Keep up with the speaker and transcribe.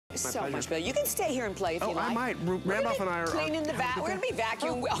So much better. You can stay here and play if you like. I might. Randolph and I are cleaning the back. We're going to be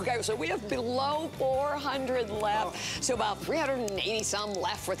vacuuming. Okay, so we have below 400 left. So about 380 some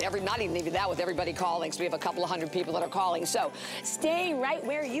left with not even that with everybody calling. So we have a couple of hundred people that are calling. So stay right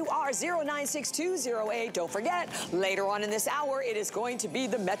where you are. 096208. Don't forget, later on in this hour, it is going to be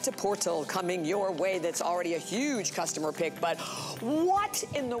the Meta Portal coming your way. That's already a huge customer pick. But what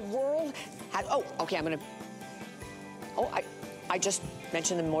in the world? Okay, I'm going to. I just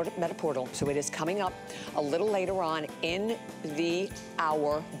mentioned the Meta Portal, so it is coming up a little later on in the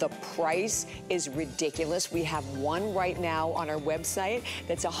hour. The price is ridiculous. We have one right now on our website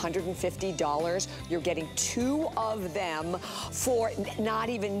that's $150. You're getting 2 of them for not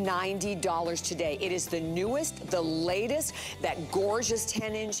even $90 today. It is the newest, the latest, that gorgeous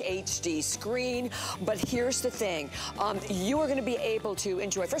 10-inch HD screen. But here's the thing. You are going to be able to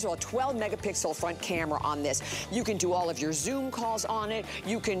enjoy, first of all, a 12-megapixel front camera on this. You can do all of your Zoom calls on it.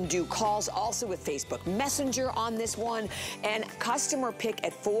 You can do calls also with Facebook Messenger on this one. And customer pick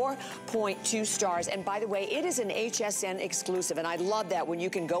at 4.2 stars. And by the way, it is an HSN exclusive. And I love that when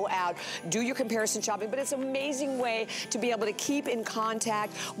you can go out, do your comparison shopping. But it's an amazing way to be able to keep in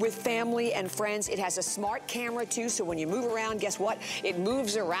contact with family and friends. It has a smart camera too. So when you move around, guess what? It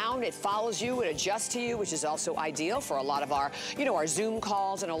moves around. It follows you. It adjusts to you, which is also ideal for a lot of our, our Zoom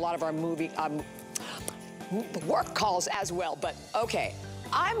calls and a lot of our work calls as well. But okay,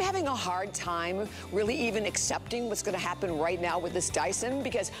 I'm having a hard time really even accepting what's going to happen right now with this Dyson,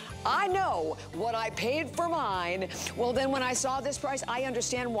 because I know what I paid for mine. Well, then when I saw this price, I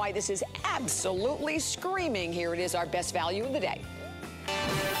understand why this is absolutely screaming. Here it is, our best value of the day.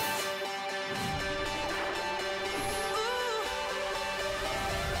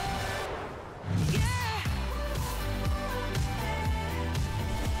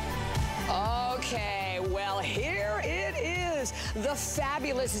 Okay, well, here it is, the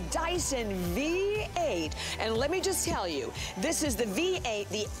fabulous Dyson V8. And let me just tell you, this is the V8,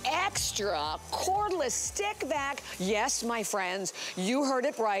 the extra cordless stick vac. Yes, my friends, you heard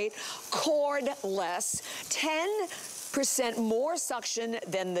it right, cordless. 10% more suction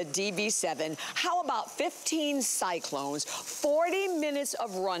than the DV7. How about 15 cyclones, 40 minutes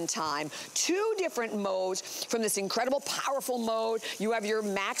of runtime, 2 different modes from this incredible powerful mode. You have your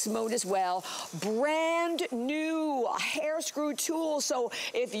max mode as well. Brand new hair screw tool. So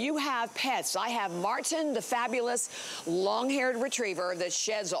if you have pets, I have Martin, the fabulous long-haired retriever that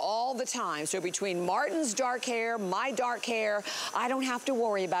sheds all the time. So between Martin's dark hair, my dark hair, I don't have to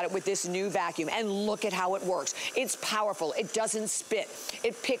worry about it with this new vacuum. And look at how it works. It's powerful. It doesn't spit.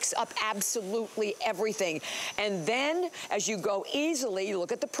 It picks up absolutely everything. And then as you go easily, you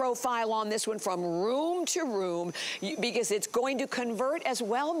look at the profile on this one from room to room, because it's going to convert as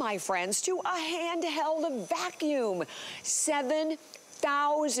well, my friends, to a handheld vacuum.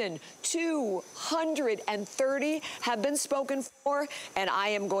 7,230 have been spoken for, and I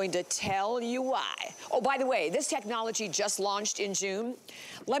am going to tell you why. Oh, by the way, this technology just launched in June.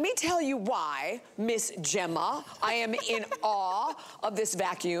 Let me tell you why, Miss Gemma, I am in awe of this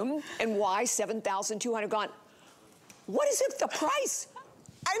vacuum, and why 7,200 gone. What is it, the price?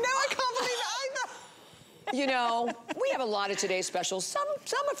 I know, I can't believe it either. You know, we have a lot of today's specials. Some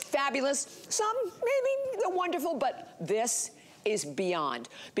are fabulous, some maybe they're wonderful, but this is beyond,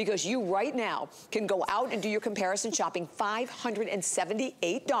 because you right now can go out and do your comparison shopping.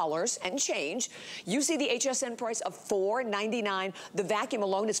 $578 and change. You see the HSN price of $499. The vacuum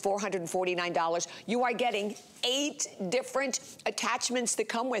alone is $449. You are getting 8 different attachments that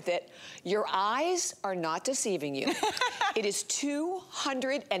come with it. Your eyes are not deceiving you. It is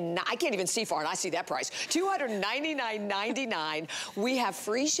I can't even see far, and I see that price. $299.99. We have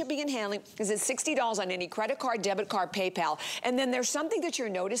free shipping and handling. This is $60 on any credit card, debit card, PayPal. And then there's something that you're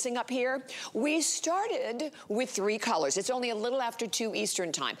noticing up here. We started with 3 colors. It's only a little after 2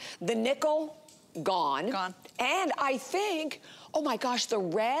 Eastern time. The nickel, gone. Gone. And I think, oh my gosh, the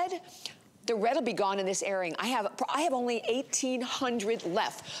red will be gone in this airing. I have only 1,800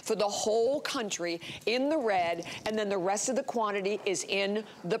 left for the whole country in the red, and then the rest of the quantity is in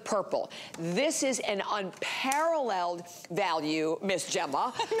the purple. This is an unparalleled value, Miss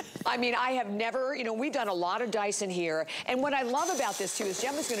Gemma. I mean, I have never, we've done a lot of Dyson here, and what I love about this too is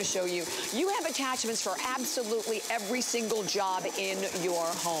Gemma's gonna show you, you have attachments for absolutely every single job in your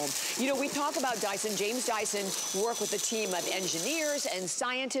home. We talk about Dyson. James Dyson worked with a team of engineers and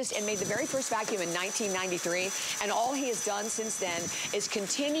scientists and made the very first vacuum in 1993, and all he has done since then is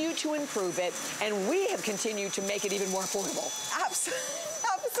continue to improve it, and we have continued to make it even more affordable. Absolutely.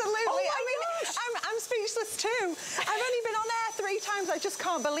 Oh, I mean, I'm speechless too. I've only been on air 3 times. I just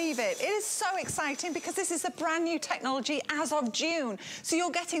can't believe it. It is so exciting because this is a brand new technology as of June. So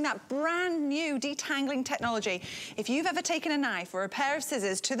you're getting that brand new detangling technology. If you've ever taken a knife or a pair of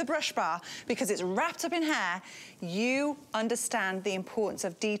scissors to the brush bar because it's wrapped up in hair, you understand the importance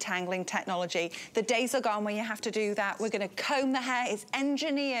of detangling technology. The days are gone when you have to do that. We're going to comb the hair. It's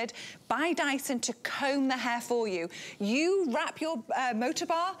engineered by Dyson to comb the hair for you. You wrap your motor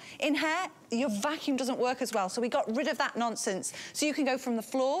bar in hair, your vacuum doesn't work as well. So we got rid of that nonsense. So you can go from the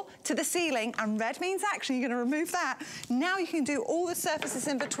floor to the ceiling, and red means action. You're going to remove that. Now you can do all the surfaces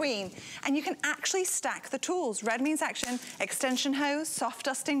in between, and you can actually stack the tools. Red means action, extension hose, soft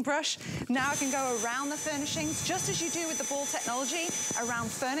dusting brush. Now I can go around the furnishings, just as you do with the ball technology,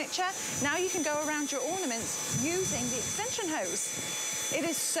 around furniture. Now you can go around your ornaments using the extension hose. It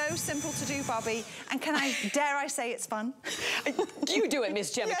is so simple to do, Bobby, and dare I say it's fun? You do it,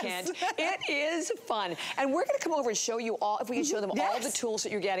 Miss Gemma Yes. Kent. It is fun. And we're gonna come over and show you all, if we can show them all the tools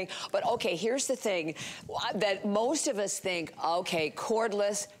that you're getting. But okay, here's the thing that most of us think, okay,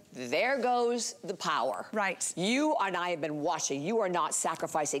 cordless, there goes the power. Right. You and I have been watching. You are not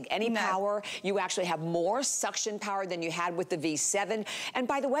sacrificing any power. You actually have more suction power than you had with the V7. And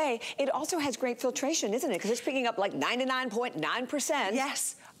by the way, it also has great filtration, isn't it? Because it's picking up like 99.9%.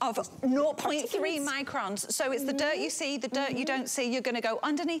 Yes. Of 0.3 microns. So it's the dirt you see, the dirt you don't see. You're going to go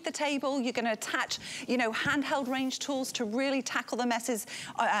underneath the table. You're going to attach, you know, handheld range tools to really tackle the messes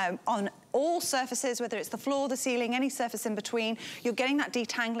on all surfaces, whether it's the floor, the ceiling, any surface in between. You're getting that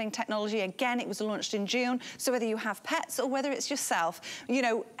detangling technology. Again, it was launched in June. So whether you have pets or whether it's yourself, you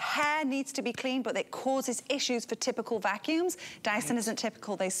know, hair needs to be clean, but it causes issues for typical vacuums. Dyson isn't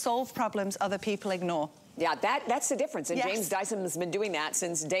typical. They solve problems other people ignore. Yeah, that's the difference. And James Dyson has been doing that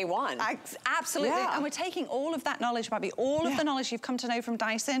since day one. Absolutely. Yeah. And we're taking all of that knowledge, Bobby, all of the knowledge you've come to know from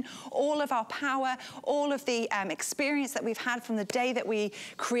Dyson, all of our power, all of the experience that we've had from the day that we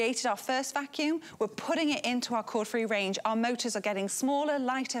created our first vacuum. We're putting it into our cord-free range. Our motors are getting smaller,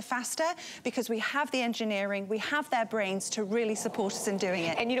 lighter, faster because we have the engineering, we have their brains to really support us in doing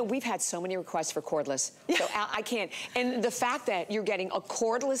it. And you know, we've had so many requests for cordless. So I can't. And the fact that you're getting a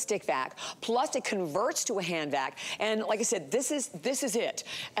cordless stick vac, plus it converts to a hand vac. And like I said, this is it.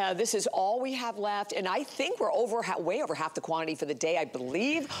 This is all we have left. And I think we're way over half the quantity for the day, I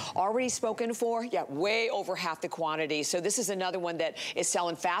believe. Already spoken for. Yeah, way over half the quantity. So this is another one that is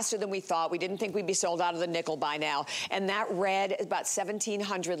selling faster than we thought. We didn't think we'd be sold out of the nickel by now. And that red is about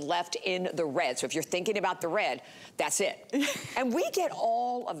 1,700 left in the red. So if you're thinking about the red, that's it. And we get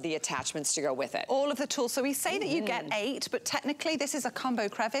all of the attachments to go with it. All of the tools. So we say that you get 8, but technically this is a combo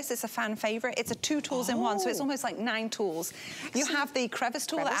crevice. It's a fan favorite. It's a 2 tools in one, so it's almost like 9 tools. You have the crevice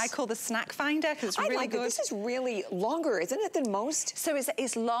tool that I call the snack finder because it's really good. This is really longer, isn't it, than most? So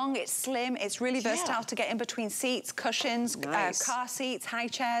it's long, it's slim, it's really versatile to get in between seats, cushions, car seats, high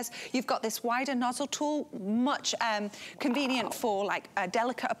chairs. You've got this wider nozzle tool, much convenient for like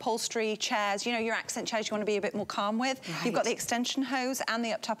delicate upholstery chairs, you know, your accent chairs you want to be a bit more calm with. You've got the extension hose and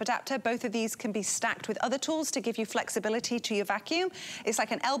the up-top adapter. Both of these can be stacked with other tools to give you flexibility to your vacuum. It's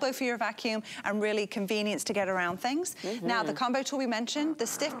like an elbow for your vacuum and really convenience to get around things. Now, the combo tool we mentioned, the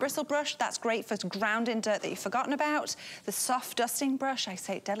stiff bristle brush, that's great for grounding dirt that you've forgotten about. The soft dusting brush, I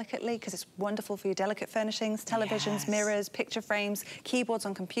say it delicately because it's wonderful for your delicate furnishings, televisions, mirrors, picture frames, keyboards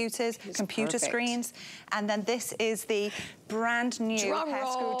on computers, computer screens. And then this is the brand new hair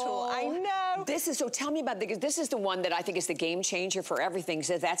screw tool. I know. This is, so tell me about, because this is the one that I think is the game changer for everything.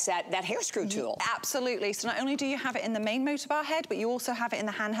 So that's that hair screw tool. Absolutely. So not only do you have it in the main motor bar head, but you also have it in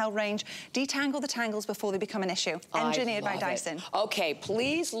the handheld range. Detangle the tangles before they become an issue. Engineered by Dyson. Okay,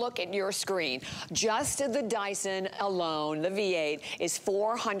 please look at your screen. Just the Dyson alone, the V8, is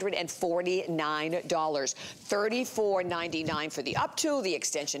 $449. $34.99 for the up tool, the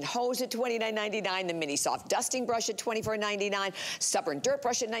extension hose at $29.99, the mini soft dusting brush at $24.99, stubborn dirt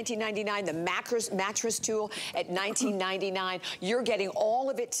brush at $19.99, the mattress tool at $19.99. You're getting all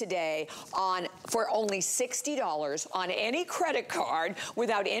of it today for only $60 on any credit card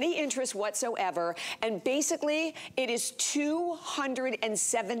without any interest whatsoever. And basically, it is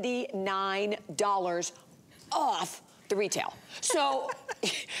 $279 off the retail. So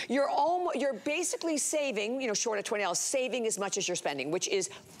you're basically saving, you know, short of $20, saving as much as you're spending, which is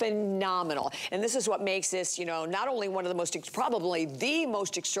phenomenal. And this is what makes this, you know, not only one of the most, probably the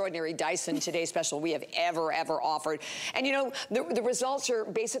most extraordinary Dyson Today special we have ever offered. And you know, the results are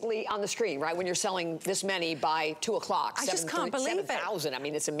basically on the screen, right? When you're selling this many by 2 o'clock. I just can't believe it. 7,000. I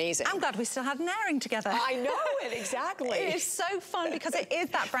mean, it's amazing. I'm glad we still had an airing together. I know it, exactly. It is so fun because it is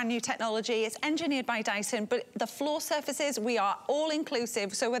that brand new technology. It's engineered by Dyson, but the floor surface surfaces, we are all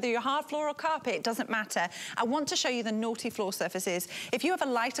inclusive. So whether you're hard floor or carpet, it doesn't matter. I want to show you the naughty floor surfaces. If you have a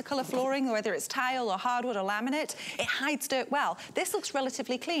lighter color flooring, whether it's tile or hardwood or laminate, it hides dirt well. This looks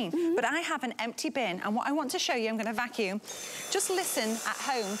relatively clean, but I have an empty bin, and what I want to show you, I'm going to vacuum. Just listen at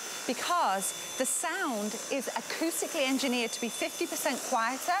home, because the sound is acoustically engineered to be 50%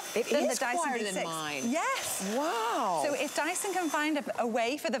 quieter than the Dyson V6. Than mine. Yes. Wow. So if Dyson can find a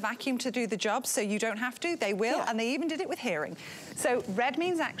way for the vacuum to do the job so you don't have to, they will, and they even did it with hearing. So red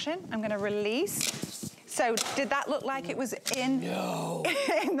means action. I'm going to release. So did that look like it was in,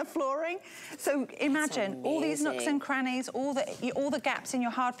 in the flooring? So imagine all these nooks and crannies, all the gaps in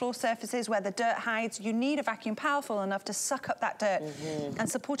your hard floor surfaces where the dirt hides. You need a vacuum powerful enough to suck up that dirt. And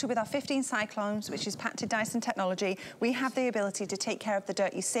supported with our 15 cyclones, which is patented Dyson technology, we have the ability to take care of the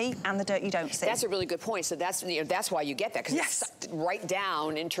dirt you see and the dirt you don't see. That's a really good point. So that's, that's why you get that, because it's sucked right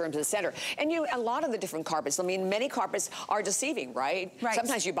down in terms of the center. And a lot of the different carpets, I mean, many carpets are deceiving, right?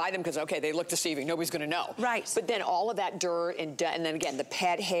 Sometimes you buy them because, okay, they look deceiving. Nobody's going to know. Right. But then all of that dirt and then again, the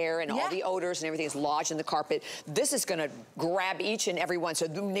pet hair and all the odors and everything is lodged in the carpet. This is going to grab each and every one. So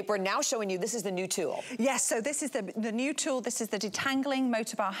we're now showing you, this is the new tool. Yes, so this is the new tool. This is the detangling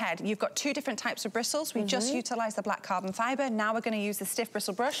motor bar head. You've got two different types of bristles. We just utilized the black carbon fiber. Now we're going to use the stiff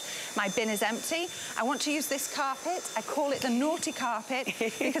bristle brush. My bin is empty. I want to use this carpet. I call it the naughty carpet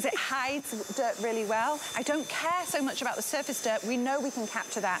because it hides dirt really well. I don't care so much about the surface dirt. We know we can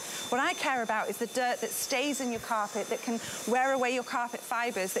capture that. What I care about is the dirt that stays in your carpet, that can wear away your carpet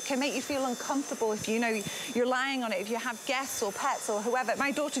fibers, that can make you feel uncomfortable if you're lying on it, if you have guests or pets or whoever.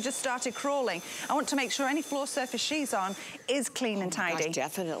 My daughter just started crawling. I want to make sure any floor surface she's on is clean and tidy. Gosh,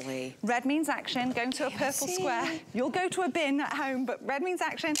 definitely. Red means action. Going to a purple square. You'll go to a bin at home, but red means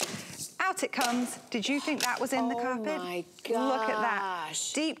action. Out it comes. Did you think that was in the carpet? Oh my gosh. Look at that.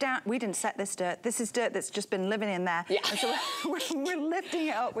 Deep down, we didn't set this dirt. This is dirt that's just been living in there. Yeah. And so we're lifting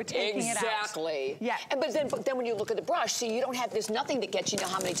it up, we're taking it out. Exactly. Yeah. But then when you look at the brush, see, you don't have, there's nothing that gets,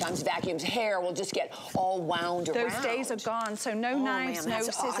 how many times vacuums hair will just get all wound around. Those days are gone. So no knives, no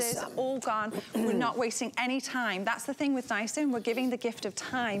scissors, all gone. We're not wasting any time. That's the thing with Dyson. We're giving the gift of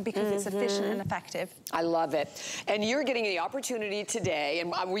time because it's efficient and effective. I love it. And you're getting the opportunity today,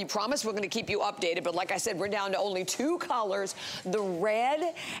 and we promise we're going to keep you updated, but like I said, we're down to only two colors, the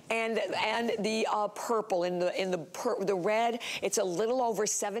red and the purple. In the red, it's a little over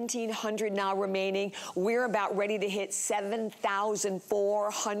 1,700 now remaining. We're about ready to hit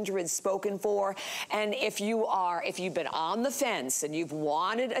 7,400 spoken for. And if you've been on the fence and you've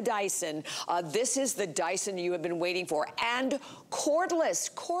wanted a Dyson, this is the Dyson you have been waiting for. And cordless.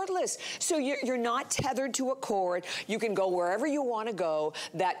 So you're not tethered to a cord. You can go wherever you want to go.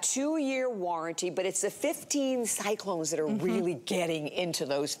 That 2-year warranty, but it's the 15 cyclones that are really getting into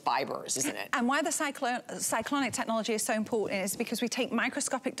those fibers, isn't it? And why the cyclonic technology is so important is because we take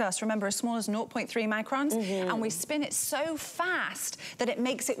microscopic dust, remember, as small as 0.3 microns, and we spin it so fast that it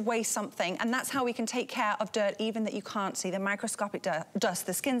makes it weigh something. And that's how we can take care of dirt even that you can't see. The microscopic dust,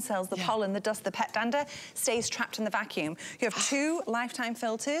 the skin cells, the pollen, the dust, the pet dander stays trapped in the vacuum. You have 2 lifetime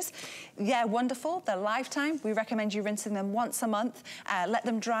filters. Yeah, wonderful. They're lifetime. We recommend you rinsing them once a month. Let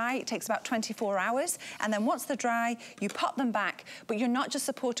them dry. It takes about 24 hours. And then once they're dry, you pop them back. But you're not just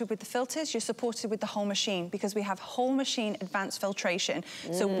supported with the filters, you're supported with the whole machine because we have whole machine advanced filtration.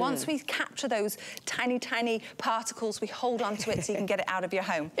 So once we capture those tiny, tiny particles, we hold on to it so you can get it out of your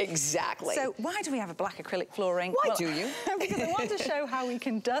home. Exactly. So why do we have a black acrylic flooring? Why do you? Because I want to show how we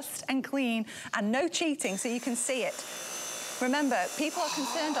can dust and clean and no cheating so you can see it. Remember, people are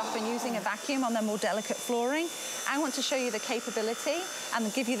concerned often using a vacuum on their more delicate flooring. I want to show you the capability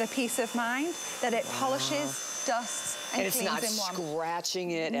and give you the peace of mind that it polishes, dusts, and it's not cleans in one.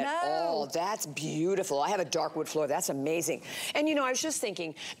 Scratching it at all. That's beautiful. I have a dark wood floor. That's amazing. And I was just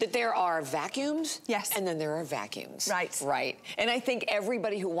thinking that there are vacuums. Yes. And then there are vacuums. Right. Right. And I think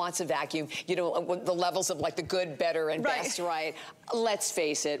everybody who wants a vacuum, the levels of like the good, better, and best, right? Let's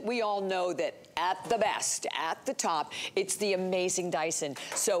face it. We all know that at the best, at the top, it's the amazing Dyson.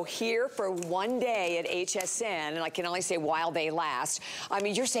 So here for one day at HSN, and I can only say while they last, I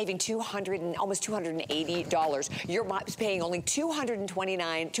mean, you're saving almost $280. You're paying only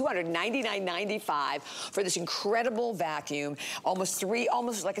 $299.95 for this incredible vacuum. Almost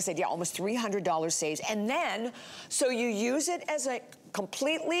like I said, almost $300 saves. And then, so you use it as a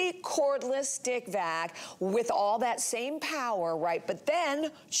completely cordless stick vac with all that same power, right? But then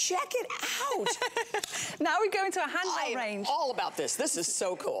check it out. Now we go into a handheld range. I'm all about this. This is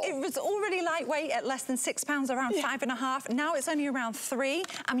so cool. It was already lightweight at less than 6 pounds, around 5.5. Now it's only around 3.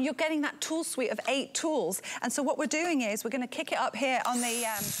 You're getting that tool suite of 8 tools. And so what we're doing is we're going to kick it up here on the.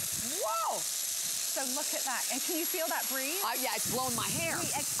 Whoa! So look at that. And can you feel that breeze? Yeah, it's blowing my hair.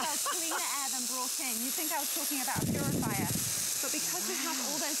 We expel cleaner air than brought in. You'd think I was talking about a purifier. But because we have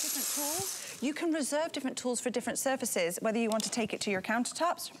all those different tools, you can reserve different tools for different surfaces, whether you want to take it to your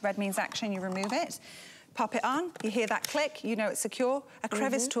countertops. Red means action, you remove it. Pop it on, you hear that click, you know it's secure. A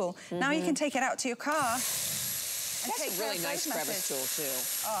crevice tool. Now you can take it out to your car. That's a really nice crevice tool too.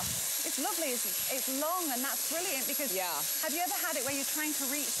 Oh, it's lovely. It's long, and that's brilliant because have you ever had it where you're trying to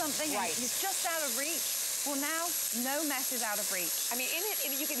reach something and it's just out of reach? Well, now no mess is out of reach. I mean, in it,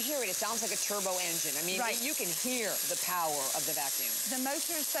 you can hear it. It sounds like a turbo engine. I mean, you can hear the power of the vacuum. The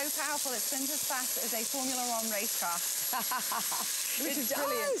motor is so powerful; it spins as fast as a Formula One race car. Which is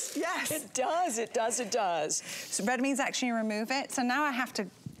brilliant. Yes, it does. It does. It does. So red means action. You remove it. So now I have to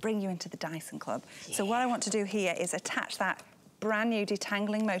bring you into the Dyson Club. So what I want to do here is attach that brand new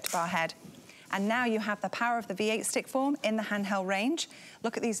detangling motor bar head. And now you have the power of the V8 stick form in the handheld range.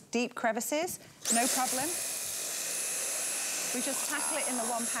 Look at these deep crevices, no problem. We just tackle it in the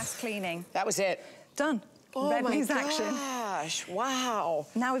one pass cleaning. That was it. Done. Oh red my means action. Gosh, wow.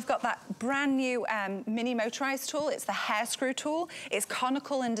 Now we've got that brand new mini motorized tool. It's the hair screw tool. It's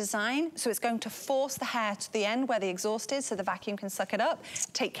conical in design, so it's going to force the hair to the end where the exhaust is so the vacuum can suck it up,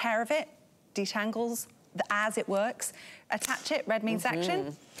 take care of it, detangles as it works. Attach it, red means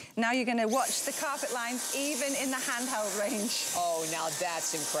action. Now you're gonna watch the carpet lines even in the handheld range. Oh, now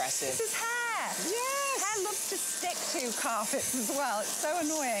that's impressive. This is hair. Yes. Hair loves to stick to carpets as well. It's so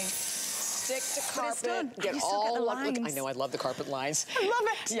annoying. Stick to carpet, get all the lines. Look, I know, I love the carpet lines. I love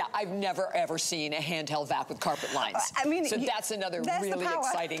it. Yeah, I've never ever seen a handheld vac with carpet lines. I mean, so that's another really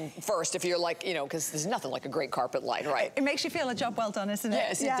exciting first if you're like, you know, because there's nothing like a great carpet line, right? It makes you feel a job well done, isn't it?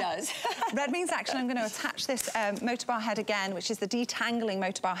 Yes, it does. Red means action. I'm going to attach this motor bar head again, which is the detangling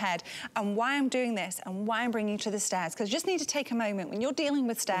motor bar head. And why I'm doing this and why I'm bringing you to the stairs, because you just need to take a moment. When you're dealing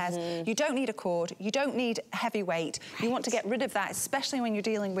with stairs, you don't need a cord, you don't need heavy weight. You want to get rid of that, especially when you're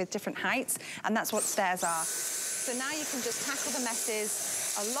dealing with different heights, and that's what stairs are. So now you can just tackle the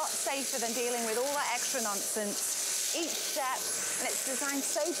messes a lot safer than dealing with all that extra nonsense. Each step, and it's designed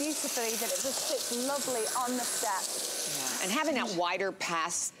so beautifully that it just sits lovely on the step. Yeah. And having that wider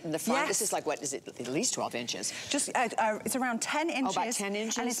pass in the front, this is like, what is it, at least 12 inches? Just, it's around 10 inches. Oh, about 10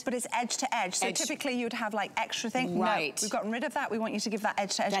 inches? And but it's edge to edge. So typically you'd have like extra thing. Right. No, we've gotten rid of that. We want you to give that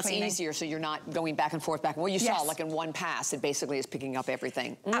edge to edge cleaning. That's easier, so you're not going back and forth, Well, you saw, like in one pass, it basically is picking up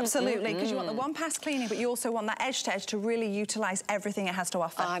everything. Absolutely, because you want the one pass cleaning, but you also want that edge to edge to really utilize everything it has to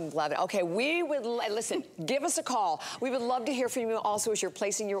offer. I'm glad. Okay, we would, listen, give us a call. We would love to hear from you also as you're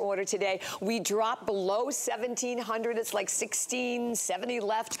placing your order today. We dropped below 1,700. It's like 1,670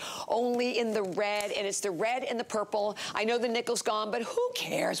 left, only in the red, and it's the red and the purple. I know the nickel's gone, but who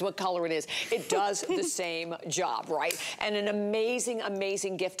cares what color it is? It does the same job, right? And an amazing,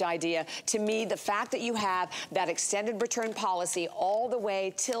 amazing gift idea. To me, the fact that you have that extended return policy all the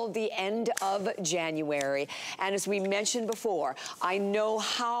way till the end of January. And as we mentioned before, I know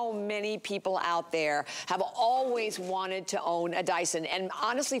how many people out there have always wanted to own a Dyson. And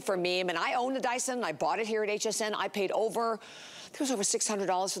honestly, for me, I mean, I own a Dyson. I bought it here at HSN. I paid over, I think it was over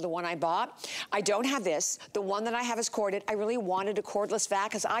 $600 for the one I bought. I don't have this. The one that I have is corded. I really wanted a cordless vac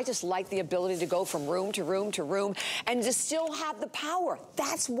because I just like the ability to go from room to room to room and to still have the power.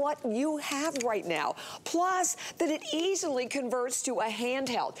 That's what you have right now. Plus, that it easily converts to a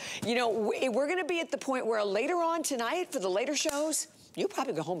handheld. You know, we're going to be at the point where later on tonight for the later shows, you'll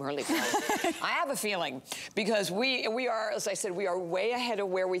probably go home early. I have a feeling because we are, as I said, we are way ahead of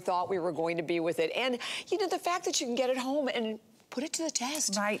where we thought we were going to be with it. And, you know, the fact that you can get it home and put it to the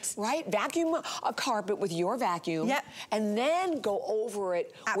test. Right. Right? Vacuum a carpet with your vacuum. Yep. And then go over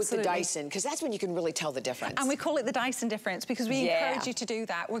it with the Dyson, because that's when you can really tell the difference. And we call it the Dyson difference because we encourage you to do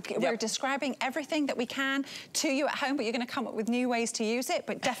that. We're describing everything that we can to you at home, but you're going to come up with new ways to use it,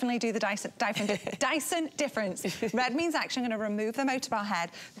 but definitely do the Dyson difference. Red means action. I'm going to remove the motor bar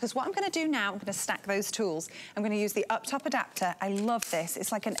head because what I'm going to do now, I'm going to stack those tools. I'm going to use the up-top adapter. I love this.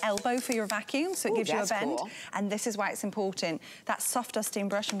 It's like an elbow for your vacuum, so it gives you a bend. Cool. And this is why it's important. That soft dusting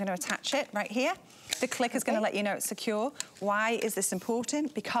brush, I'm going to attach it right here. The click is going to let you know it's secure. Why is this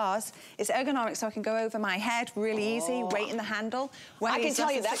important? Because it's ergonomic, so I can go over my head really easy, weight in the handle. I can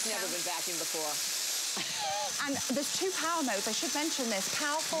tell you that's never been vacuumed before. And there's two power modes. I should mention this,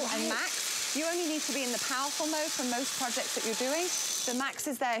 powerful and max. You only need to be in the powerful mode for most projects that you're doing. The max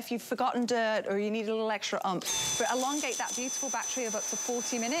is there if you've forgotten dirt or you need a little extra oomph. But elongate that beautiful battery of up to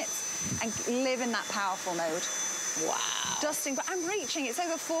 40 minutes and live in that powerful mode. Wow. Dusting, but I'm reaching. It's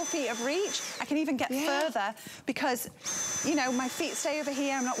over 4 feet of reach. I can even get further because you know, my feet stay over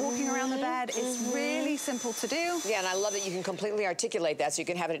here, I'm not walking around the bed. It's really simple to do. Yeah, and I love that you can completely articulate that, so you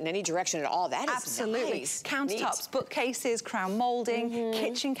can have it in any direction at all. That is absolutely nice. Countertops, bookcases, crown molding,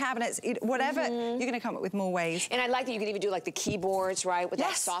 kitchen cabinets, whatever, you're going to come up with more ways. And I like that you can even do like the keyboards, right, with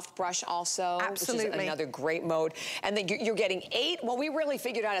that soft brush also. Absolutely. Which is another great mode. And then you're getting 8, well, we really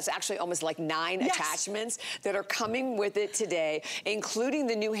figured out it's actually almost like 9 attachments that are coming with it today, including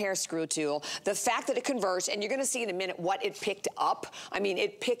the new hair screw tool, the fact that it converts, and you're going to see in a minute what it picked up. I mean,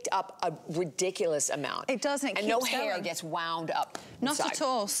 it picked up a ridiculous amount. It does, and it keeps no hair gets wound up Not inside. at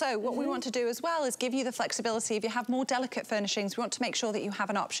all. So what we want to do as well is give you the flexibility. If you have more delicate furnishings, we want to make sure that you have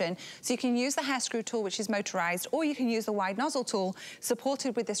an option. So you can use the hair screw tool, which is motorized, or you can use the wide nozzle tool,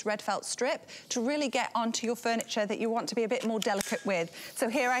 supported with this red felt strip, to really get onto your furniture that you want to be a bit more delicate with. So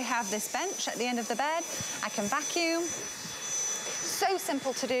here I have this bench at the end of the bed. I can vacuum. So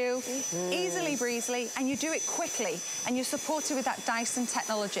simple to do, easily breezily, and you do it quickly, and you're supported with that Dyson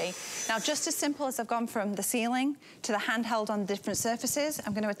technology. Now, just as simple as I've gone from the ceiling to the handheld on different surfaces,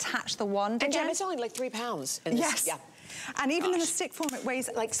 I'm going to attach the wand And again. Jen, it's only like 3 pounds. In Yes. This, yeah. And even in the stick form, it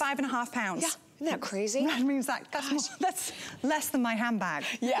weighs like 5.5 pounds. Yeah. Isn't that crazy? That means that's less than my handbag.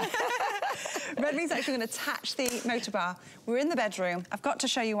 Yeah. Red means actually going to attach the motor bar. We're in the bedroom. I've got to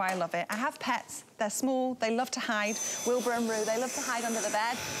show you why I love it. I have pets. They're small. They love to hide. Wilbur and Rue, they love to hide under the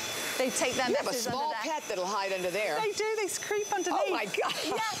bed. They take their messes under there. You have a small pet that'll hide under there. They do. They creep underneath. Oh, my gosh.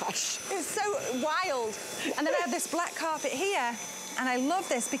 Yeah. It's so wild. And then I have this black carpet here. And I love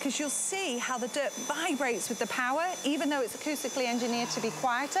this because you'll see how the dirt vibrates with the power, even though it's acoustically engineered to be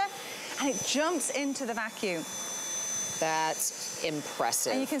quieter, and it jumps into the vacuum. That's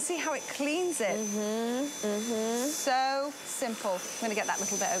impressive. And you can see how it cleans it. So simple. I'm going to get that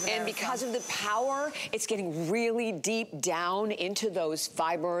little bit over there. And because of the power, it's getting really deep down into those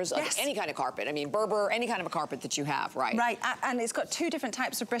fibers of any kind of carpet. I mean, Berber, any kind of a carpet that you have, right? Right, and it's got 2 different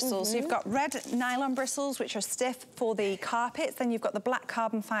types of bristles. So you've got red nylon bristles, which are stiff for the carpets. Then you've got the black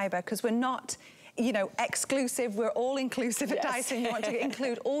carbon fiber, because we're not, you know, exclusive. We're all inclusive at Dyson. You want to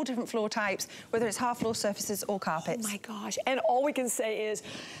include all different floor types, whether it's half floor surfaces or carpets. Oh my gosh. And all we can say is,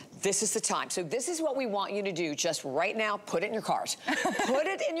 this is the time. So this is what we want you to do just right now. Put it in your cart. Put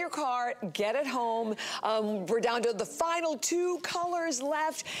it in your cart. Get it home. We're down to the final 2 colors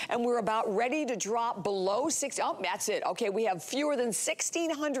left, and we're about ready to drop below 60. Oh, that's it. Okay, we have fewer than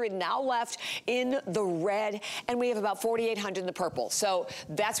 1,600 now left in the red, and we have about 4,800 in the purple. So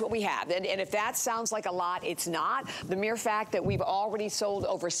that's what we have. And if that sounds like a lot, it's not. The mere fact that we've already sold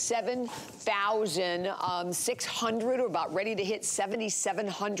over 7,600, or about ready to hit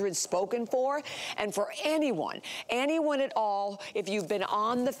 7,700 spoken for. And for anyone at all, if you've been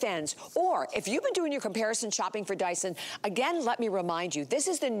on the fence, or if you've been doing your comparison shopping for Dyson, again, let me remind you, this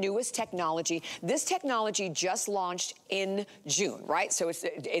is the newest technology. This technology just launched in June, right? So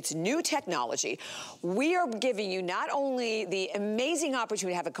it's new technology. We are giving you not only the amazing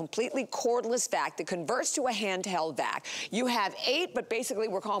opportunity to have a completely cordless vac that converts to a handheld vac. You have 8, but basically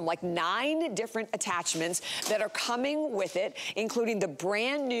we're calling them like 9 different attachments that are coming with it, including the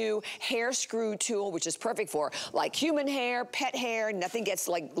brand new hair screw tool, which is perfect for like human hair, pet hair. Nothing gets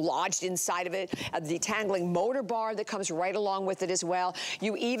like lodged inside of it. A detangling motor bar that comes right along with it as well.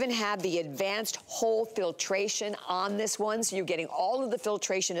 You even have the advanced hole filtration on this one, so you're getting all of the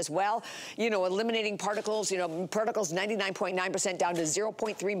filtration as well. You know, eliminating particles, you know, particles 99.9% down to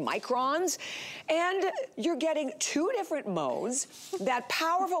 0.3 microns. And you're getting 2 different modes. That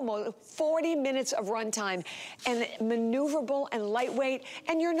powerful mode, 40 minutes of runtime, and maneuverable and lightweight,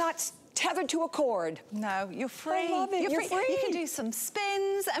 and you're not tethered to a cord. No, you're free. I love it. You're free. You can do some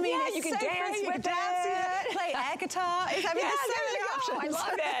spins. I mean, yeah, it's you can so dance free. with You can dance, it. play air guitar. I mean, there's so many options. I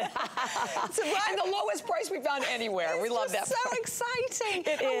love it. And the lowest price we found anywhere. We love that. So exciting.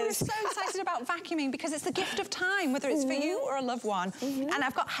 It is. We're so excited about vacuuming because it's the gift of time, whether it's for you or a loved one. And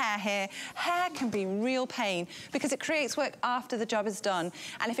I've got hair here. Hair can be real pain because it creates work after the job is done.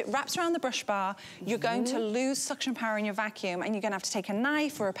 And if it wraps around the brush bar, you're going to lose suction power in your vacuum, and you're going to have to take a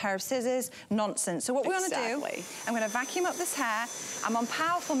knife or a pair of scissors. Nonsense. So what we want to do, I'm going to vacuum up this hair. I'm on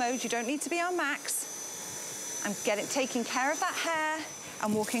powerful mode. You don't need to be on max. I'm taking care of that hair.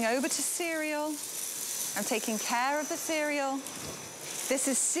 I'm walking over to cereal. I'm taking care of the cereal. This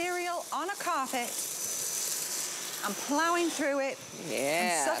is cereal on a carpet. I'm plowing through it.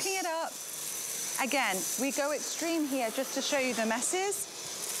 Yes. I'm sucking it up. Again, we go extreme here just to show you the messes.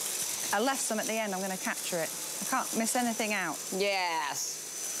 I left some at the end. I'm going to capture it. I can't miss anything out. Yes.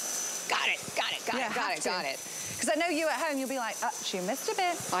 Got it, got it, got it, got it, got it. Because I know you at home, you'll be like, she missed a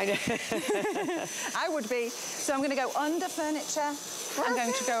bit. I know. I would be. So I'm going to go under furniture. Perfect. I'm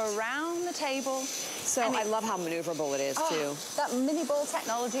going to go around the table. So I love how maneuverable it is, too. That mini ball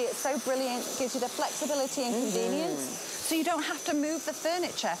technology, it's so brilliant. It gives you the flexibility and convenience. So you don't have to move the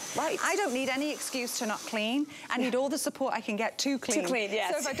furniture. Right. I don't need any excuse to not clean. I need all the support I can get to clean. To clean,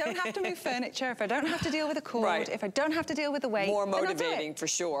 yes. So if I don't have to move furniture, if I don't have to deal with a cord, if I don't have to deal with the weight, more motivating for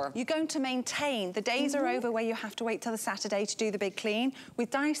sure. You're going to maintain. The days are over where you have to wait till the Saturday to do the big clean.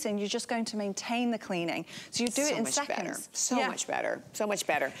 With Dyson, you're just going to maintain the cleaning. So you do it in seconds. Better. So much better. So much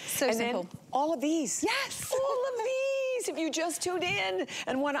better. So simple. Then all of these. Yes. All of these. If you just tuned in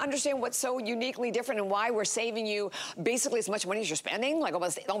and want to understand what's so uniquely different and why we're saving you basically as much money as you're spending, like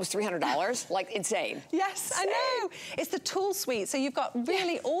almost $300, like insane. Yes, I know. It's the tool suite. So you've got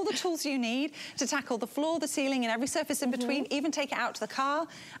really all the tools you need to tackle the floor, the ceiling, and every surface in between. Even take it out to the car.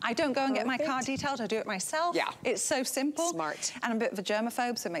 I don't go and get my car detailed. I do it myself. Yeah. It's so simple. Smart. And I'm a bit of a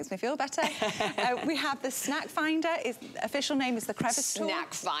germaphobe, so it makes me feel better. We have the snack finder. Its official name is the crevice tool.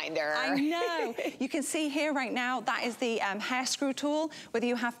 Snack finder. I know. You can see here right now, that is the hair screw tool. Whether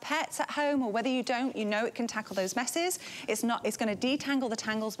you have pets at home or whether you don't, you know it can tackle those messes. It's going to detangle the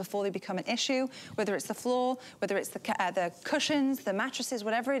tangles before they become an issue. Whether it's the floor, whether it's the cushions, the mattresses,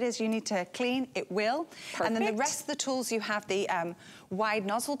 whatever it is you need to clean, it will. Perfect. And then the rest of the tools, you have the wide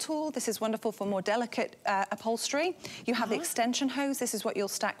nozzle tool. This is wonderful for more delicate upholstery. You have the extension hose. This is what you'll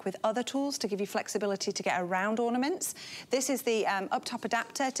stack with other tools to give you flexibility to get around ornaments. This is the up-top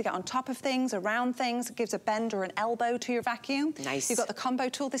adapter to get on top of things, around things. It gives a bend or an elbow to your vacuum. Nice. You've got the combo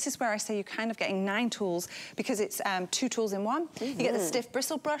tool. This is where I say you're kind of getting 9 tools because it's 2 tools in one. You get the stiff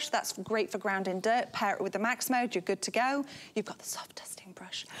bristle brush. That's great for grounding dirt. Pair it with the max mode. You're good to go. You've got the soft dusting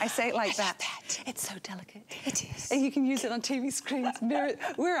brush. I say it like that. It's so delicate. It is. And you can use it on TV screens.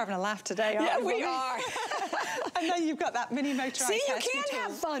 We're having a laugh today, aren't we? Yeah, we are. And then you've got that mini motorized. See, you can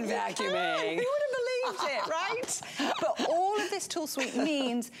have fun vacuuming. Who would have believed it, right? But all of this tool suite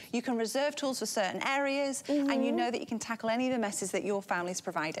means you can reserve tools for certain areas, and you know that you can tackle any of the messes that your family's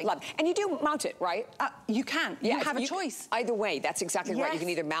providing. Love. And you do mount it, right? You can. Yeah, you have a choice. Either way, that's exactly right. You can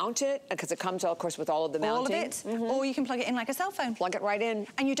either mount it, because it comes, of course, with all of the mounting. All of it, or you can plug it in like a cell phone. Plug it right in.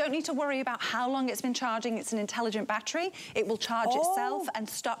 And you don't need to worry about how long it's been charging. It's an intelligent battery. It will charge itself and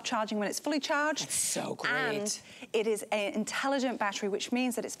stop charging when it's fully charged. That's so great. And it is an intelligent battery, which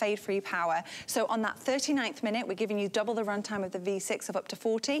means that it's fade-free power. So on that 39th minute, we're giving you double the runtime of the V6 of up to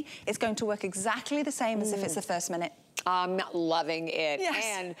 40. It's going to work exactly the same as if it's the first minute. I'm loving it. Yes.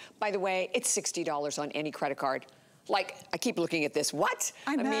 And by the way, it's $60 on any credit card. Like, I keep looking at this. What?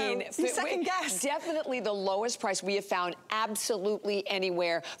 I know. mean, you second guess. Definitely the lowest price we have found absolutely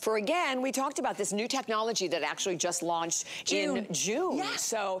anywhere. For, again, we talked about this new technology that actually just launched in June. Yes.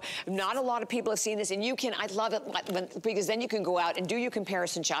 So not a lot of people have seen this, and you can, I love it, because then you can go out and do your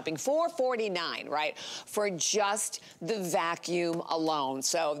comparison shopping. $449, right, for just the vacuum alone.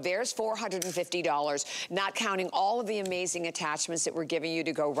 So there's $450, not counting all of the amazing attachments that we're giving you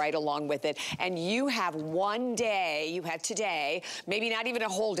to go right along with it. And you have one day. You had today, maybe not even a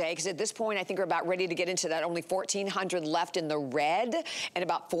whole day, because at this point, I think we're about ready to get into that. Only 1,400 left in the red and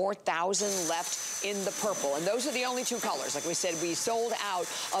about 4,000 left in the purple. And those are the only 2 colors. Like we said, we sold out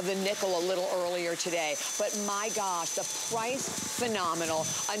of the nickel a little earlier today. But my gosh, the price, phenomenal.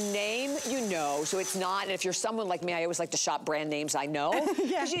 A name you know, so it's not, and if you're someone like me, I always like to shop brand names I know.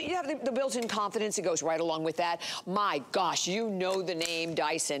 Because you have the built-in confidence that goes right along with that. My gosh, you know the name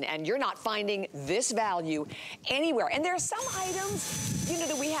Dyson, and you're not finding this value anywhere. And there are some items, you know,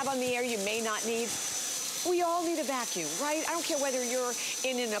 that we have on the air you may not need. We all need a vacuum, right? I don't care whether you're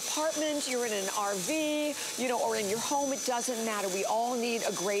in an apartment, you're in an RV, you know, or in your home, it doesn't matter. We all need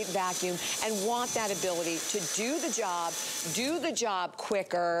a great vacuum and want that ability to do the job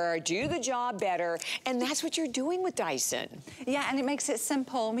quicker, do the job better, and that's what you're doing with Dyson. Yeah, and it makes it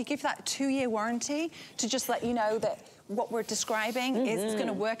simple. We give that 2-year warranty to just let you know that what we're describing is going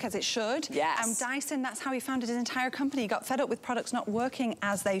to work as it should. Yes. Dyson, that's how he founded his entire company. He got fed up with products not working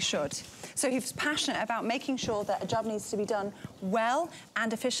as they should. So he was passionate about making sure that a job needs to be done well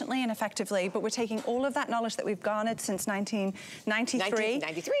and efficiently and effectively. But we're taking all of that knowledge that we've garnered since 1993.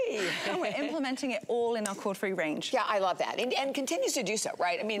 1993. And we're implementing it all in our cord-free range. Yeah, I love that. And continues to do so,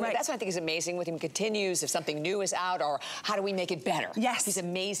 right? I mean, that's what I think is amazing with him. Continues, if something new is out, or how do we make it better? Yes. He's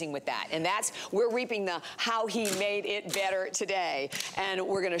amazing with that. And that's, we're reaping the how he made it it better today. And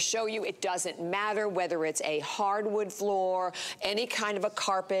we're gonna show you it doesn't matter whether it's a hardwood floor, any kind of a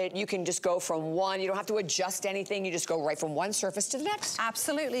carpet. You can just go from one, you don't have to adjust anything, you just go right from one surface to the next.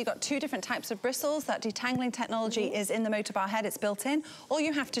 Absolutely, you've got two different types of bristles. That detangling technology is in the motor bar head, it's built in. All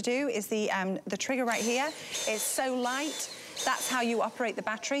you have to do is the trigger right here is so light. That's how you operate the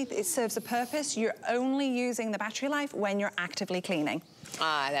battery. It serves a purpose. You're only using the battery life when you're actively cleaning.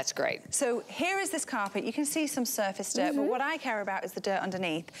 Ah, that's great. So here is this carpet. You can see some surface dirt, but what I care about is the dirt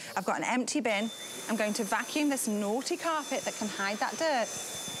underneath. I've got an empty bin. I'm going to vacuum this naughty carpet that can hide that dirt,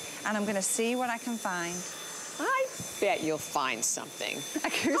 and I'm gonna see what I can find. I bet you'll find something.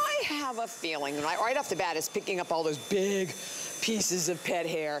 I have a feeling, right off the bat, is picking up all those big pieces of pet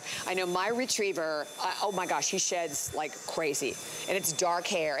hair. I know my retriever, oh my gosh, he sheds like crazy. And it's dark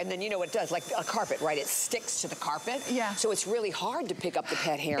hair. And then you know what it does, like a carpet, right? It sticks to the carpet. Yeah. So it's really hard to pick up the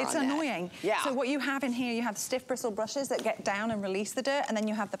pet hair on that. It's annoying. Yeah. So what you have in here, you have stiff bristle brushes that get down and release the dirt, and then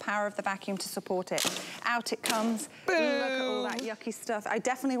you have the power of the vacuum to support it. Out it comes. Boom. Look at all that yucky stuff. I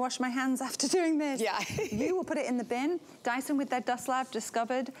definitely wash my hands after doing this. Yeah. You will put it in the bin. Dyson with their Dust Lab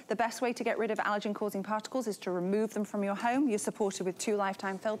discovered the best way to get rid of allergen-causing particles is to remove them from your home. You're supported with 2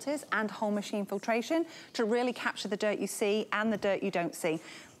 lifetime filters and whole machine filtration to really capture the dirt you see and the dirt you don't see.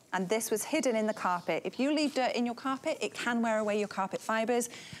 And this was hidden in the carpet. If you leave dirt in your carpet, it can wear away your carpet fibers,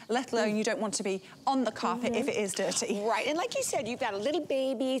 let alone you don't want to be on the carpet if it is dirty. Right, and like you said, you've got a little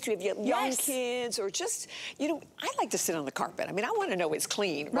baby, so you have young kids, or just, you know, I like to sit on the carpet. I mean, I want to know it's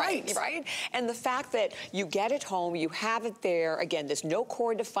clean, right? And the fact that you get it home, you have it there, again, there's no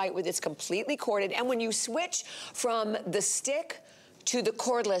cord to fight with, it's completely corded, and when you switch from the stick to the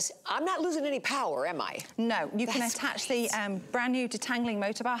cordless, I'm not losing any power, am I? No, you can attach the brand new detangling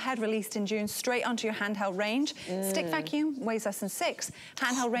motor bar head released in June straight onto your handheld range. Stick vacuum weighs less than 6,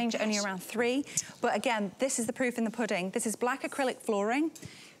 handheld range only around 3. But again, this is the proof in the pudding. This is black acrylic flooring.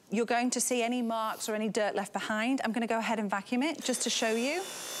 You're going to see any marks or any dirt left behind. I'm gonna go ahead and vacuum it just to show you.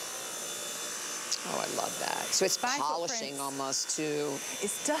 Oh, I love that. So it's polishing almost too.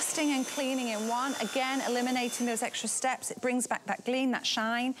 It's dusting and cleaning in one. Again, eliminating those extra steps. It brings back that gleam, that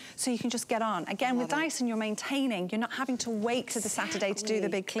shine, so you can just get on. Again, with Dyson, you're maintaining. You're not having to wait to the Saturday to do the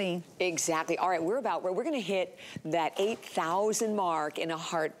big clean. Exactly. All right, we're gonna hit that 8,000 mark in a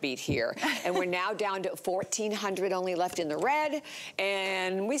heartbeat here. And we're now down to 1,400 only left in the red,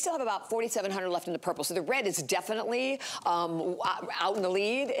 and we still have about 4,700 left in the purple. So the red is definitely out in the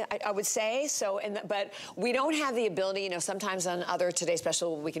lead, I would say. So, but we don't have the ability, you know, sometimes on other Today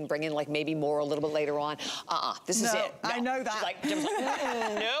Special, we can bring in like maybe more a little bit later on. This is it. No, I know that. Like,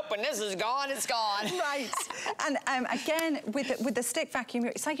 nope, when this is gone, it's gone. Right. And again, with the stick vacuum,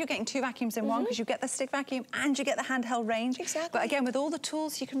 it's like you're getting 2 vacuums in one, because you get the stick vacuum and you get the handheld range. Exactly. But again, with all the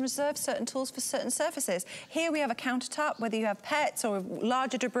tools, you can reserve certain tools for certain surfaces. Here we have a countertop, whether you have pets or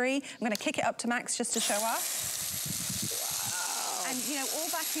larger debris. I'm going to kick it up to max just to show off. And, you know, all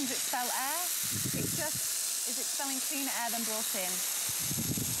vacuums expel air. It just is expelling cleaner air than brought in.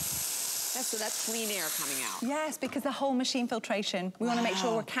 So that's clean air coming out. Yes, because the whole machine filtration. We want to make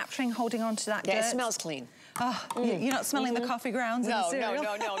sure we're capturing, holding on to that dirt. Yeah, it smells clean. Oh, you're not smelling the coffee grounds in the cereal?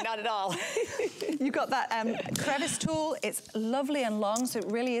 No, not at all. You've got that crevice tool. It's lovely and long, so it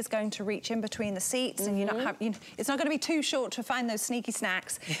really is going to reach in between the seats, and you're not it's not going to be too short to find those sneaky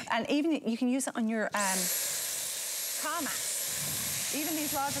snacks. And even you can use it on your car mats. Even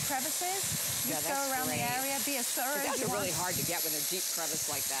these larger crevices, just go around the area, be as thorough as you want. Those are really hard to get with a deep crevice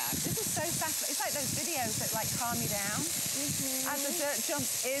like that. This is so fascinating. It's like those videos that like calm you down. As the dirt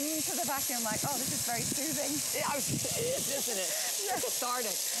jumps into the vacuum, like, oh, this is very soothing. Yeah, it is, isn't it? Yes.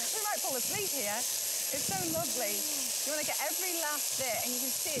 Cathartic. We might fall asleep here. It's so lovely. You want to get every last bit, and you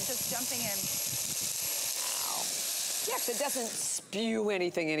can see it just jumping in. Yes, it doesn't spew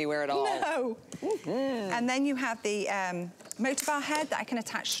anything anywhere at all. No. And then you have the motor bar head that I can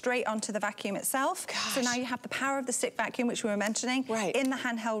attach straight onto the vacuum itself. Gosh. So now you have the power of the stick vacuum, which we were mentioning, in the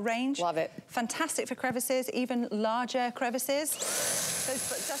handheld range. Love it. Fantastic for crevices, even larger crevices.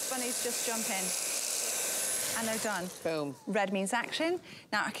 Those dust bunnies just jump in. And they're done. Boom. Red means action.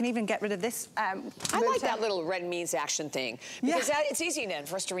 Now I can even get rid of this. I like that little red means action thing, because it's easy then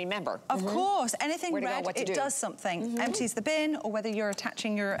for us to remember. Of course, anything red, it does something. Empties the bin, or whether you're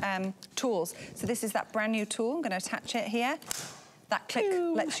attaching your tools. So this is that brand new tool. I'm going to attach it here. That click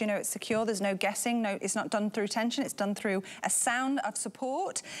lets you know it's secure. There's no guessing. No, it's not done through tension. It's done through a sound of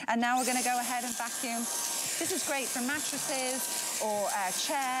support. And now we're going to go ahead and vacuum. This is great for mattresses or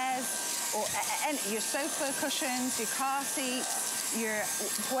chairs, or your sofa cushions, your car seats,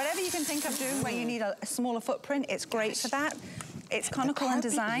 whatever you can think of doing where you need a smaller footprint. It's great for that. It's conical in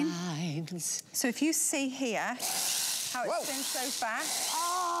design. So if you see here, how it cinched those back.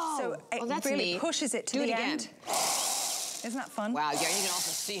 Oh, so it really pushes it to the end. Isn't that fun? Wow, yeah, you can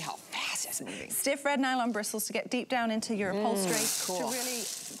also see how fast it's moving. Stiff red nylon bristles to get deep down into your upholstery to really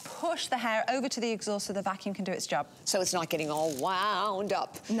push the hair over to the exhaust so the vacuum can do its job. So it's not getting all wound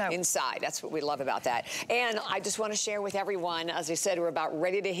up inside. That's what we love about that. And I just want to share with everyone, as I said, we're about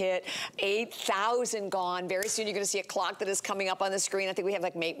ready to hit 8,000 gone. Very soon you're going to see a clock that is coming up on the screen. I think we have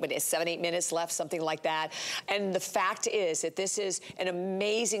like 7, 8 minutes left, something like that. And the fact is that this is an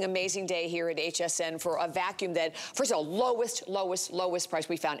amazing, amazing day here at HSN for a vacuum that, first of all, lowest price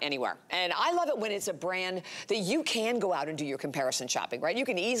we found anywhere. And I love it when it's a brand that you can go out and do your comparison shopping, right? You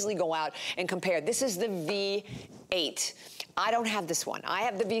can easily go out and compare. This is the V8. I don't have this one. I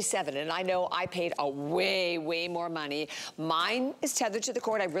have the V7, and I know I paid a way more money. Mine is tethered to the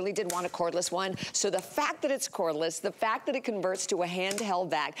cord. I really did want a cordless one. So the fact that it's cordless, the fact that it converts to a handheld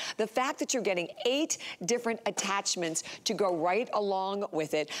vac, the fact that you're getting 8 different attachments to go right along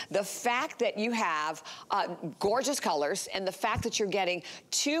with it, the fact that you have gorgeous colors, and the fact that you're getting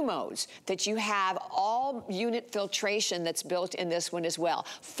 2 modes, that you have all unit filtration that's built in this one as well.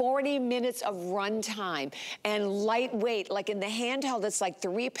 40 minutes of run time and lightweight, like in the handheld, it's like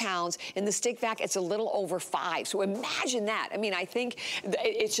 3 pounds. In the stick vac, it's a little over 5. So imagine that. I mean, I think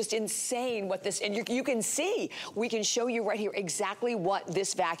it's just insane what this, and you can see, we can show you right here exactly what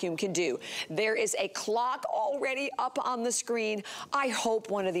this vacuum can do. There is a clock already up on the screen. I hope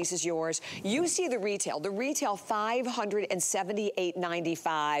one of these is yours. You see the retail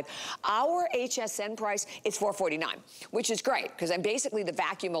 $578.95. Our HSN price is $449, which is great, because basically the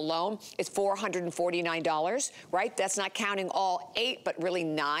vacuum alone is $449, right? That's not counting all 8, but really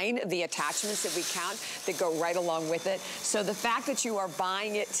 9 of the attachments that we count that go right along with it. So the fact that you are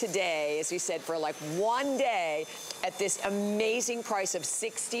buying it today, as we said, for like one day at this amazing price of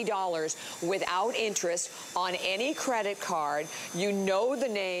 $60 without interest on any credit card, you know the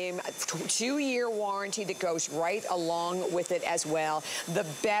name, 2-year warranty that goes right along with it as well. The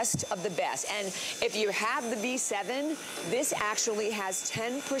best of the best. And if you have the V7, this actually has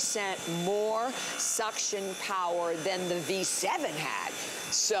 10% more suction power than the V7 had.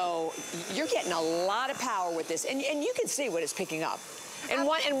 So you're getting a lot of power with this, and you can see what it's picking up. And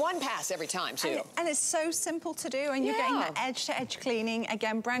one pass every time, too. And it's so simple to do, and you're getting that edge-to-edge cleaning.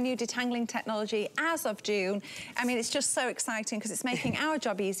 Again, brand new detangling technology as of June. I mean, it's just so exciting because it's making our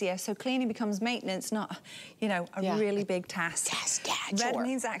job easier, so cleaning becomes maintenance, not, you know, a really big task. Yes, Red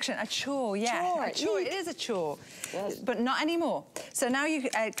means action, a chore, a chore. It is a chore, but not anymore. So now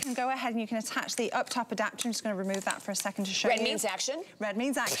you can go ahead and you can attach the up-top adapter. I'm just going to remove that for a second to show you. Red means action? Red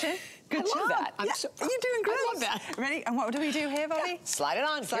means action. Good job. I love that. You're doing great. I love that. Ready? And what do we do here, Bobby? Slide it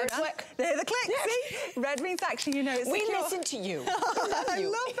on. Here's a click. There's the click. See? Red means action. You know it's secure. We listen to you. I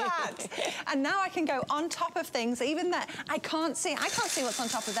love that. And now I can go on top of things, even that I can't see what's on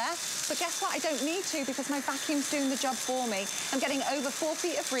top of there. But guess what? I don't need to, because my vacuum's doing the job for me. I'm getting over 4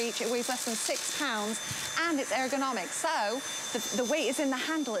 feet of reach. It weighs less than 6 pounds, and it's ergonomic. So the weight is in the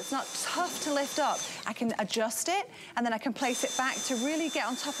handle. It's not tough to lift up. I can adjust it, and then I can place it back to really get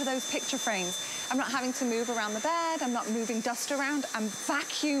on top of those picture frames. I'm not having to move around the bed. I'm not moving dust around. I'm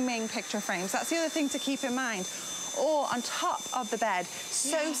vacuuming picture frames. That's the other thing to keep in mind. Or on top of the bed.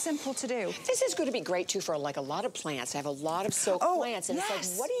 So simple to do. This is going to be great, too, for like a lot of plants. I have a lot of soaked plants, and it's like,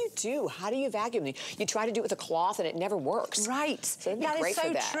 what do you do? How do you vacuum them? You try to do it with a cloth, and it never works. Right. So that'd be great for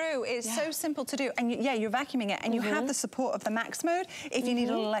that. That is so true. It's so simple to do. And you're vacuuming it, and you have the support of the max mode if you need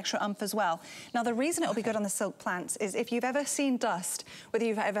a little extra oomph as well. Now, the reason it'll be good on the silk plants is if you've ever seen dust, whether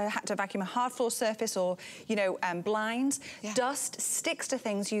you've ever had to vacuum a hard floor surface or, you know, blinds, dust sticks to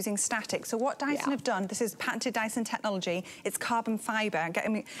things using static. So what Dyson have done, this is patented Dyson technology, it's carbon fiber. Get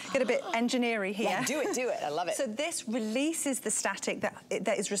a bit engineering here. Yeah, do it. I love it. So this releases the static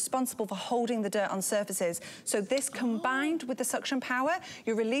that is responsible for holding the dirt on surfaces. So this combined with the suction power,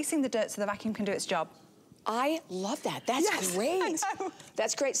 you're releasing the dirt so the vacuum can do its job. I love that. That's great. I know.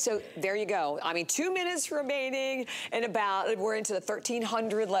 That's great. So there you go. I mean, 2 minutes remaining, and we're into the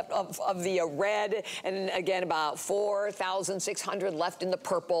 1,300 left of the red, and again about 4,600 left in the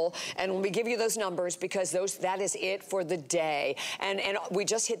purple. And let me give you those numbers, because that is it for the day. And we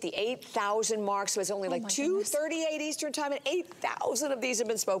just hit the 8,000 mark, so it's only like 2:38 Eastern time, and 8,000 of these have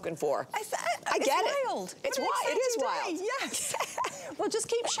been spoken for. I get it. Wild. It's wild. It is wild. Yes. We'll just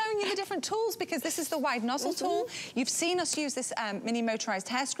keep showing you the different tools, because this is the wide nozzle tool. You've seen us use this mini motorized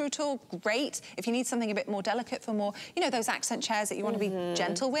hair screw tool. Great if you need something a bit more delicate for more, you know, those accent chairs that you want to be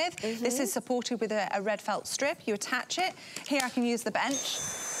gentle with. This is supported with a red felt strip. You attach it. Here I can use the bench.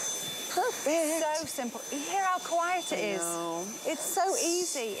 Perfect. So simple. You hear how quiet it is? It's so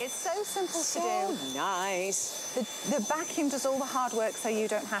easy. It's so simple to do. So nice. The vacuum does all the hard work so you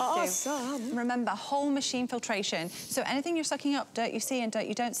don't have to. Awesome. Remember, whole machine filtration. So anything you're sucking up, dirt you see and dirt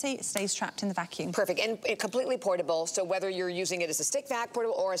you don't see, it stays trapped in the vacuum. Perfect, and completely portable, so whether you're using it as a stick vac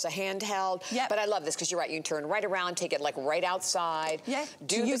portable or as a handheld. Yep. But I love this, because you're right, you can turn right around, take it like right outside. Yeah,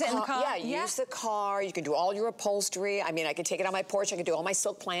 use it in the car. Yeah, use the car. You can do all your upholstery. I mean, I can take it on my porch. I can do all my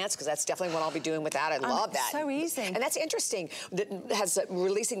silk plants, because that's definitely what I'll be doing with that. I love that. So easy. And that's interesting, that has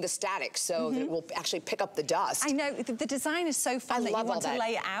releasing the static, so that it will actually pick up the dust. I know, the design is so fun that you want to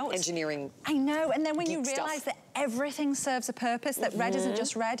lay it out. Engineering. I know, and then when you realize stuff. that everything serves a purpose, that red isn't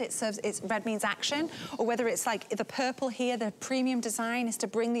just red, red means action, or whether it's like the purple here, the premium design is to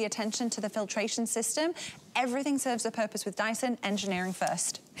bring the attention to the filtration system. Everything serves a purpose with Dyson, engineering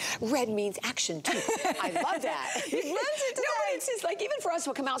first. Red means action, too. I love that. You've learned it today. No, it's just like, even for us,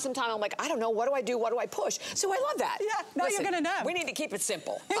 we'll come out sometime, I'm like, I don't know, what do I do, what do I push? So I love that. Yeah, now you're gonna know. We need to keep it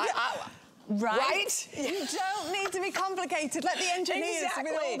simple. Right? You don't need to be complicated. Let the engineers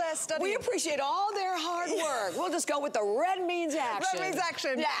with all their study. We appreciate all their hard work. We'll just go with the red means action. Red means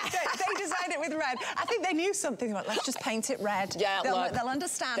action. Yeah. They designed it with red. I think they knew something about, let's just paint it red. Yeah, they'll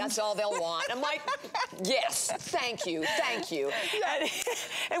understand. That's all they'll want. I'm like, yes, thank you, thank you.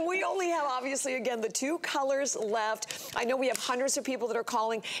 And we only have, obviously, again, the 2 colors left. I know we have hundreds of people that are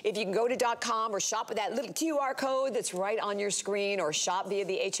calling. If you can go to .com or shop with that little QR code that's right on your screen, or shop via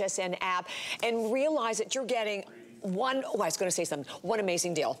the HSN app, and realize that you're getting one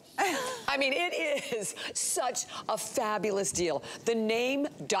amazing deal. I mean, it is such a fabulous deal. The name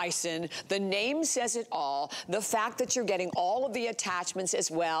Dyson, the name says it all. The fact that you're getting all of the attachments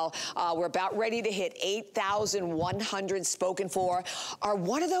as well. We're about ready to hit 8,100 spoken for. Are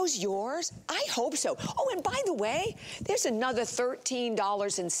one of those yours? I hope so. Oh, and by the way, there's another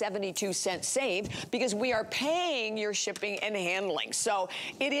 $13.72 saved, because we are paying your shipping and handling. So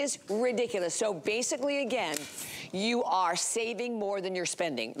it is ridiculous. So basically, again, you are saving more than you're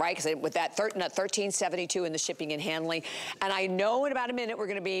spending, right? Because with that $13.72 in the shipping and handling. And I know in about a minute we're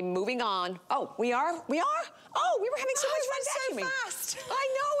going to be moving on. Oh, we are? We are? Oh, we were having so much fun vacuuming. So fast. I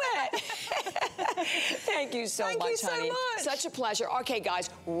know it. Thank you so much, honey. Thank you so much. Such a pleasure. Okay, guys,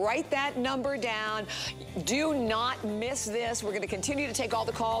 write that number down. Do not miss this. We're going to continue to take all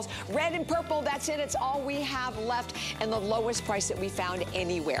the calls. Red and purple, that's it. It's all we have left, and the lowest price that we found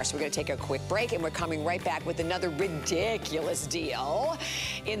anywhere. So we're going to take a quick break, and we're coming right back with another ridiculous deal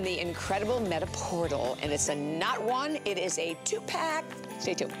in the incredible Meta Portal. And it's not one, it is a 2-pack.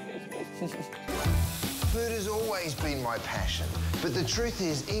 Stay tuned. Food has always been my passion, but the truth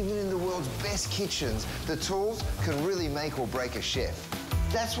is, even in the world's best kitchens, the tools can really make or break a chef.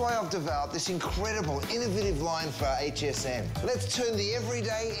 That's why I've developed this incredible, innovative line for HSN. Let's turn the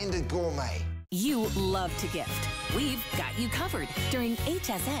everyday into gourmet. You love to gift. We've got you covered during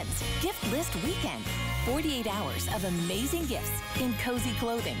HSN's Gift List Weekend. 48 hours of amazing gifts in cozy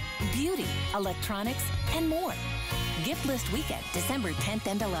clothing, beauty, electronics, and more. Gift List Weekend, December 10th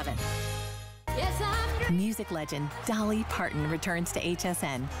and 11th. Music legend Dolly Parton returns to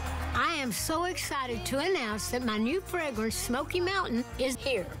HSN. I am so excited to announce that my new fragrance, Smoky Mountain, is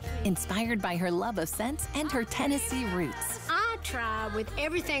here. Inspired by her love of scents and her Tennessee roots. I try with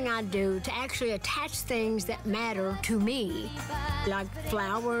everything I do to actually attach things that matter to me, like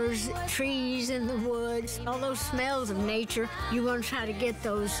flowers, trees in the woods, all those smells of nature. You want to try to get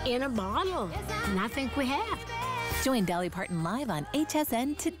those in a bottle, and I think we have. Join Dolly Parton live on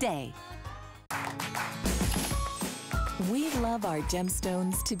HSN today. We love our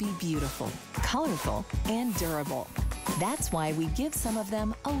gemstones to be beautiful, colorful, and durable. That's why we give some of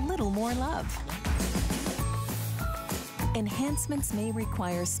them a little more love. Enhancements may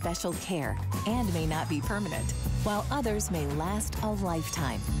require special care and may not be permanent, while others may last a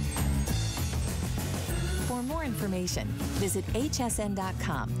lifetime. For more information, visit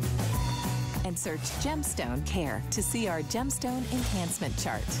hsn.com and search Gemstone Care to see our gemstone enhancement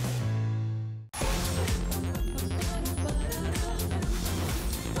chart.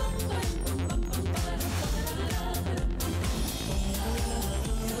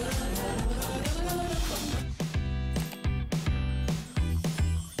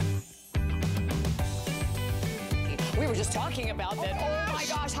 We were just talking about that. Oh my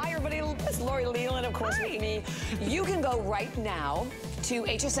gosh. Hi, everybody. It's Lori Leland, of course, with me. You can go right now to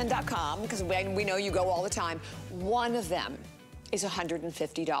hsn.com, because we know you go all the time. One of them is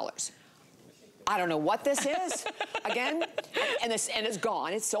 $150. I don't know what this is. Again, and it's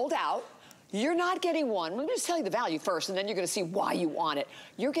gone. It's sold out. You're not getting one. Let me just tell you the value first, and then you're going to see why you want it.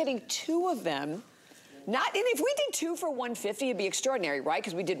 You're getting 2 of them Not, and if we did 2 for $150, it'd be extraordinary, right?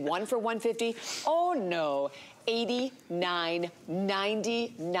 Because we did 1 for $150. Oh no,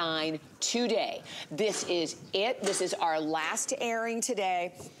 $89.99 today. This is it. This is our last airing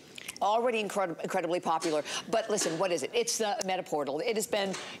today. Already incredibly popular. But listen, what is it? It's the Meta Portal. It has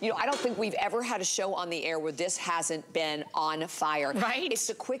been, you know, I don't think we've ever had a show on the air where this hasn't been on fire. Right. It's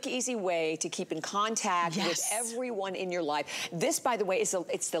a quick, easy way to keep in contact with everyone in your life. This, by the way,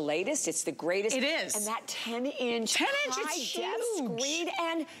 it's the latest, it's the greatest. It is. And that 10-inch it's high-def huge. screen,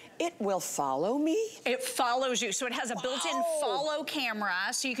 and it will follow me. It follows you. So it has a built-in follow camera,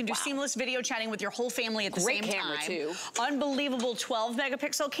 so you can do seamless video chatting with your whole family at the same time. Great camera, too. Unbelievable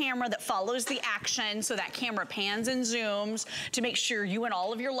 12-megapixel camera that follows the action, so that camera pans and zooms to make sure you and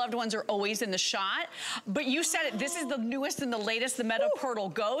all of your loved ones are always in the shot. But you said it, this is the newest and the latest, the Meta Portal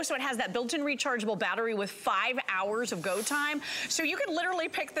Go, so it has that built-in rechargeable battery with 5 hours of go time. So you can literally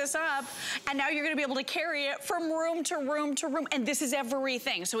pick this up, and now you're gonna be able to carry it from room to room to room, and this is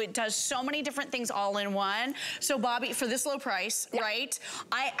everything. So it does so many different things all in one. So Bobby, for this low price, right?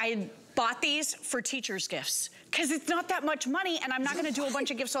 I bought these for teachers' gifts because it's not that much money, and I'm not gonna do a bunch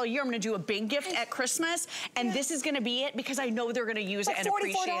of gifts all year. I'm gonna do a big gift at Christmas, and this is gonna be it because I know they're gonna use it and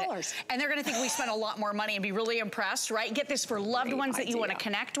appreciate it. And they're gonna think we spent a lot more money and be really impressed, right? Get this for loved ones that you wanna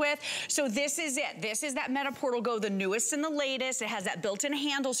connect with. So this is it. This is that Meta Portal Go, the newest and the latest. It has that built-in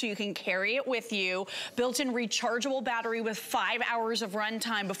handle so you can carry it with you. Built-in rechargeable battery with 5 hours of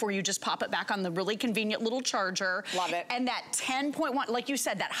runtime before you just pop it back on the really convenient little charger. Love it. And that 10.1, like you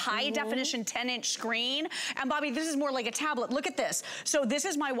said, that high definition 10-inch screen. And Bobby, this is more like a tablet. Look at this. So this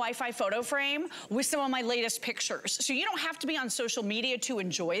is my Wi-Fi photo frame with some of my latest pictures. So you don't have to be on social media to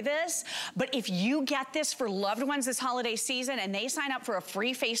enjoy this, but if you get this for loved ones this holiday season and they sign up for a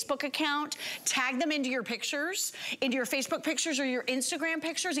free Facebook account, tag them into your pictures, into your Facebook pictures or your Instagram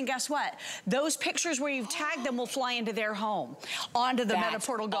pictures, and guess what? Those pictures where you've tagged them will fly into their home, onto the Meta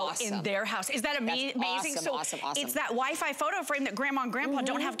Portal Go in their house. Is that amazing? Awesome, so it's that Wi-Fi photo frame that grandma and grandpa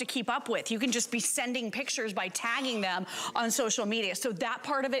don't have to keep up with. You can just be sending pictures by tagging them on social media. So that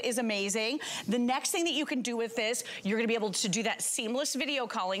part of it is amazing. The next thing that you can do with this, you're gonna be able to do that seamless video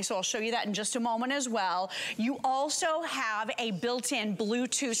calling, so I'll show you that in just a moment as well. You also have a built-in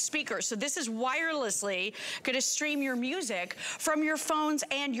Bluetooth speaker. So this is wirelessly gonna stream your music from your phones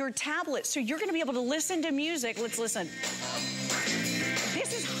and your tablets. So you're gonna be able to listen to music. Let's listen.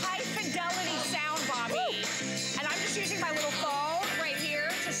 This is high fidelity sound, Bobby. And I'm just using my little phone right here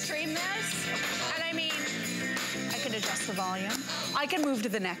to stream this. And I mean, I can adjust the volume. I can move to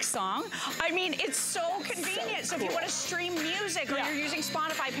the next song. I mean, it's so convenient. So if you want to stream music or you're using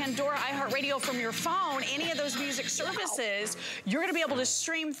Spotify, Pandora, iHeartRadio from your phone, any of those music services, you're gonna be able to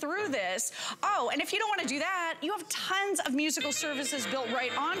stream through this. Oh, and if you don't want to do that, you have tons of musical services built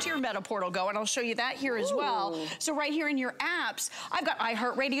right onto your Meta Portal Go, and I'll show you that here as well. So right here in your apps, I've got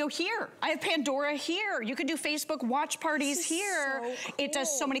iHeartRadio here. I have Pandora here. You can do Facebook watch parties here. So cool. It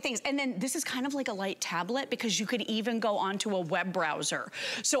does so many things. And then this is kind of like a light tablet because you could even go onto a web browser.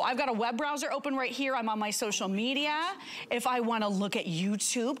 So I've got a web browser open right here. I'm on my social media. If I want to look at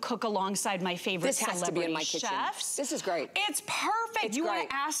YouTube, cook alongside my favorite celebrity chefs. This is great. It's perfect. You want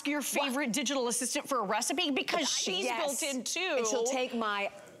to ask your favorite digital assistant for a recipe because she's built in too. And she'll take my,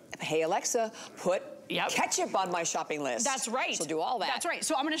 hey Alexa, put ketchup on my shopping list. That's right. She'll do all that. That's right.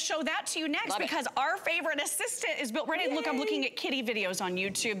 So I'm going to show that to you next because our favorite assistant is built right in. Look, I'm looking at kitty videos on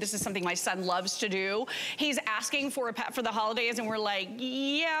YouTube. This is something my son loves to do. He's asking for a pet for the holidays, and we're like,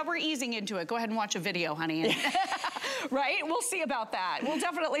 yeah, we're easing into it. Go ahead and watch a video, honey. Right? We'll see about that. We'll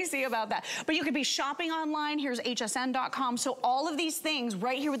definitely see about that. But you could be shopping online. Here's hsn.com. So all of these things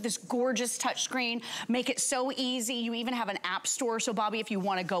right here with this gorgeous touchscreen make it so easy. You even have an app store. So Bobby, if you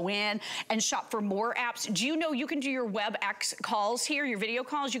want to go in and shop for more apps, do you know you can do your WebEx calls here, your video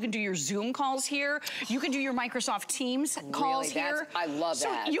calls? You can do your Zoom calls here. You can do your Microsoft Teams calls here. I love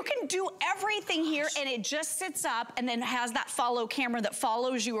that. So you can do everything here, and it just sits up and then has that follow camera that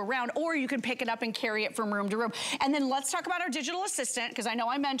follows you around, or you can pick it up and carry it from room to room. And then let's talk about our digital assistant, because I know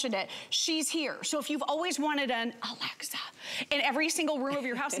I mentioned it. She's here. So if you've always wanted an Alexa in every single room of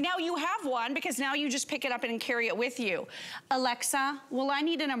your house, now you have one, because now you just pick it up and carry it with you. Alexa, will I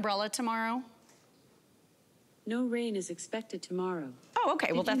need an umbrella tomorrow? No rain is expected tomorrow. Oh,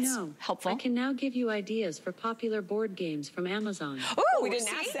 okay. Well, that's helpful. I can now give you ideas for popular board games from Amazon. Oh, we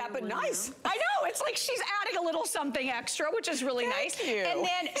didn't ask that, but nice. I know. it's like she's adding a little something extra, which is really nice. Thank you. And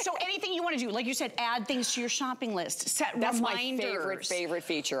then, so anything you want to do, like you said, add things to your shopping list, set reminders. My favorite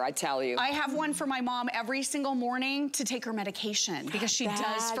feature, I tell you. I have one for my mom every single morning to take her medication because she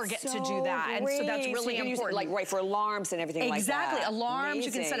does forget to do that. Great. And so that's really important. Use it, like, right, for alarms and everything like that. Exactly, alarms,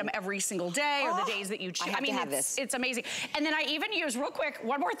 amazing. you can set them every single day or the days that you choose. I mean, it's amazing. And then I even use, real quick,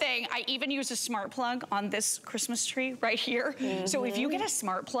 one more thing, I even use a smart plug on this Christmas tree right here. So if you get a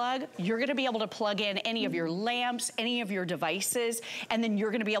smart plug, you're gonna be able to plug in any of your lamps, any of your devices, and then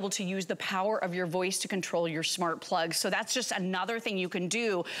you're gonna be able to use the power of your voice to control your smart plug. So that's just another thing you can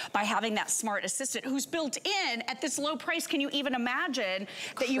do by having that smart assistant who's built in at this low price. Can you even imagine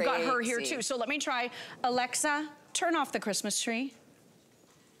that you got her here too? So let me try, Alexa, turn off the Christmas tree.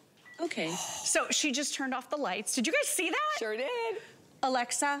 Okay. So she just turned off the lights. Did you guys see that? Sure did.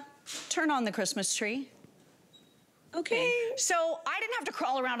 Alexa, turn on the Christmas tree. Okay. So I didn't have to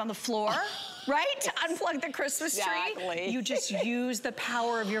crawl around on the floor, right? To unplug the Christmas tree. You just use the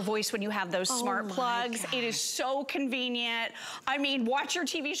power of your voice when you have those smart plugs. It is so convenient. I mean, watch your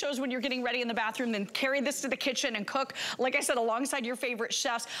TV shows when you're getting ready in the bathroom, then carry this to the kitchen and cook, like I said, alongside your favorite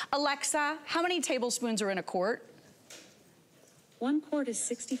chefs. Alexa, how many tablespoons are in a quart? 1 quart is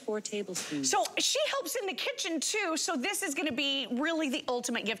 64 tablespoons. So she helps in the kitchen too, so this is gonna be really the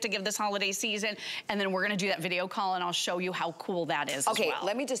ultimate gift to give this holiday season, and then we're gonna do that video call and I'll show you how cool that is as well.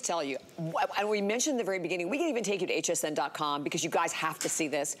 Let me just tell you, and we mentioned in the very beginning, we can even take you to hsn.com because you guys have to see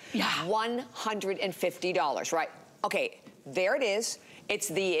this. Yeah. $150, right? Okay, there it is. It's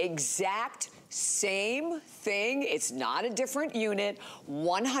the exact same thing. It's not a different unit.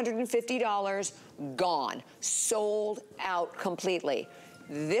 $150, gone, sold out completely.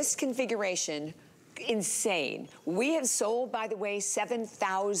 This configuration, insane. We have sold, by the way,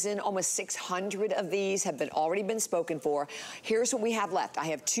 7,000, almost 600 of these have already been spoken for. Here's what we have left. I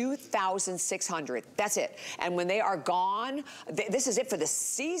have 2,600. That's it. And when they are gone, this is it for the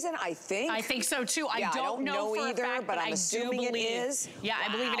season, I think. I think so too. Yeah, I don't know for either, a fact, but I'm assuming it is. Yeah,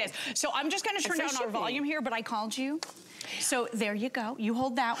 I believe it is. So I'm just going to turn down our volume here, but I called you. So there you go. You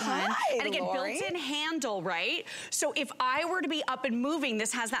hold that one. Hi, and again, Lori. built-in handle, right? So if I were to be up and moving,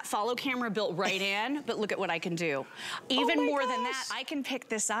 this has that follow camera built right in, but look at what I can do. Even more than that, I can pick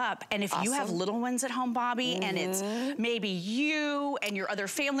this up. And if you have little ones at home, Bobby, and it's maybe you and your other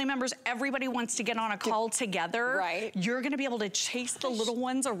family members, everybody wants to get on a call together. Right. You're gonna be able to chase the little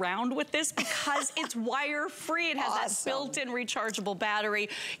ones around with this because it's wire-free. It has that built-in rechargeable battery.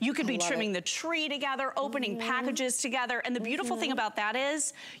 You could be trimming the tree together, opening packages together. And the beautiful thing about that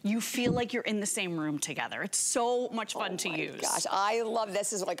is you feel like you're in the same room together. It's so much fun to use. Gosh, I love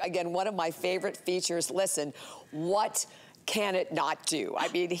this. Is like, again, one of my favorite features. Listen, what can it not do? I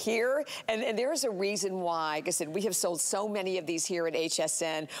mean, here, and there's a reason why, like I said, we have sold so many of these here at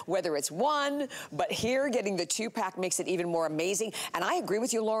HSN, whether it's one, but here getting the 2-pack makes it even more amazing. And I agree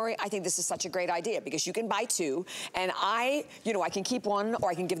with you, Lori. I think this is such a great idea because you can buy 2, and I can keep one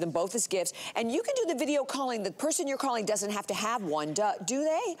or I can give them both as gifts. And you can do the video calling. The person you're calling doesn't have to have one, do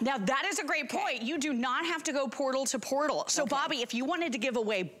they? Now, that is a great point. You do not have to go portal to portal. So, Bobby, if you wanted to give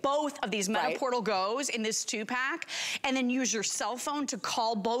away both of these Meta Portal Go's in this 2-pack, and then use your cell phone to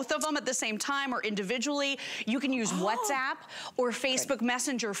call both of them at the same time or individually, you can use WhatsApp or Facebook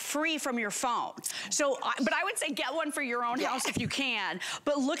Messenger free from your phone. So, but I would say get one for your own house if you can.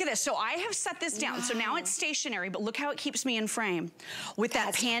 But look at this. So I have set this down. So now it's stationary, but look how it keeps me in frame. With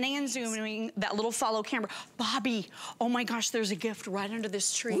that panning and zooming, that little follow camera. Bobby, oh my gosh, there's a gift right under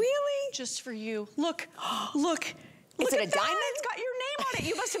this tree. Really? Just for you. Look, look. Is it a diamond? It's got your name on it.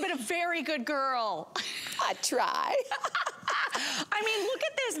 You must have been a very good girl. I try. I mean, look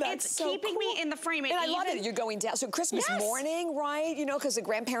at this. That's it's so keeping me in the frame. And I love it. You're going down. So Christmas morning, right? You know, because the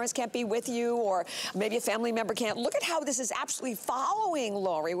grandparents can't be with you or maybe a family member can't. Look at how this is absolutely following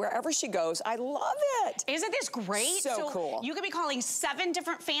Lori wherever she goes. I love it. Isn't this great? So cool. You could be calling 7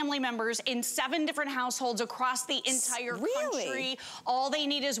 different family members in 7 different households across the entire country. All they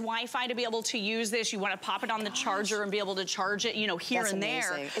need is Wi-Fi to be able to use this. You want to pop it on the charger and be able to charge it, you know, here and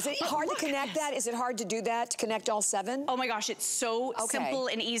there. Is it hard to connect that? Is it hard to do that, to connect all 7? Oh my gosh, it's so simple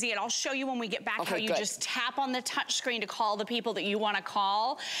and easy. And I'll show you when we get back how you just tap on the touch screen to call the people that you want to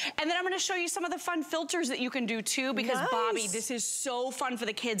call. And then I'm going to show you some of the fun filters that you can do too, because Bobby, this is so fun for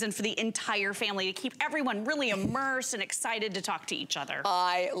the kids and for the entire family to keep everyone really immersed and excited to talk to each other.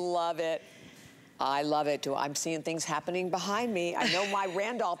 I love it. I love it. I'm seeing things happening behind me. I know my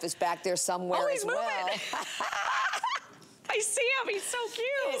Randolph is back there somewhere as well. I see him, he's so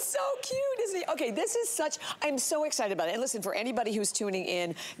cute. He's so cute, isn't he? Okay, this is such, I'm so excited about it. And listen, for anybody who's tuning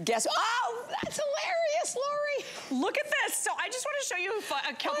in, guess, oh, that's hilarious, Lori. Look at this. So I just want to show you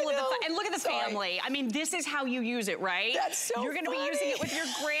a couple of the and look at the family. I mean, this is how you use it, right? That's so You're going to be using it with your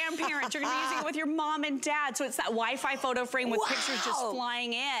grandparents. You're going to be using it with your mom and dad. So it's that Wi-Fi photo frame with pictures just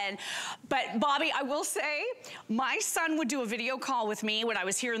flying in. But Bobby, I will say, my son would do a video call with me when I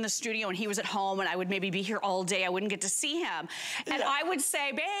was here in the studio and he was at home, and I would maybe be here all day. I wouldn't get to see him. And I would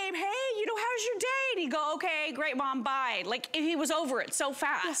say, babe, hey, you know, how's your day? And he'd go, okay, great, Mom, bye. Like, he was over it so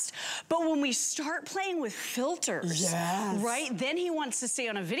fast. But when we start playing with filters, right, then he wants to stay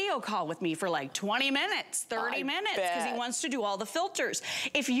on a video call with me for like 20 minutes, 30 minutes, because he wants to do all the filters.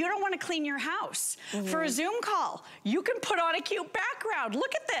 If you don't want to clean your house for a Zoom call, you can put on a cute background.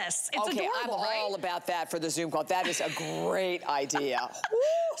 Look at this. It's adorable, I'm all about that for the Zoom call. That is a great idea.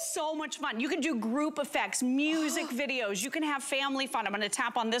 So much fun. You can do group effects, music videos. You can have family fun. I'm going to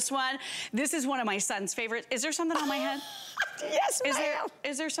tap on this one. This is one of my son's favorites. Is there something on my head? Yes,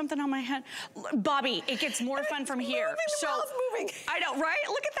 is there something on my head? Bobby, it gets more fun from here. Moving. I know, right?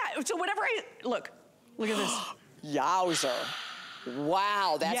 Look at that. So whenever look at this. Yowzer.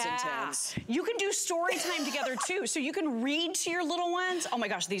 Wow, that's intense. You can do story time together too. So you can read to your little ones. Oh my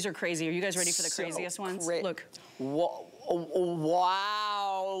gosh, these are crazy. Are you guys ready for the craziest ones? Look. Whoa.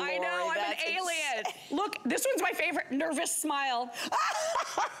 Wow, Lori, I know, I'm an alien. Look, this one's my favorite. Nervous smile.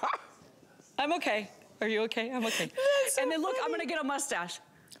 I'm okay. Are you okay? I'm okay. And then look, I'm gonna get a mustache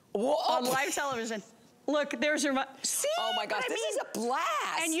on live television. Look, there's your, see? Oh my gosh, this is a blast.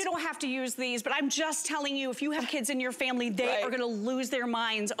 And you don't have to use these, but I'm just telling you, if you have kids in your family, they are gonna lose their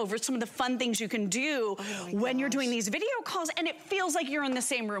minds over some of the fun things you can do when you're doing these video calls, and it feels like you're in the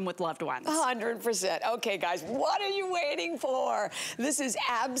same room with loved ones. 100%. Okay, guys, what are you waiting for? This is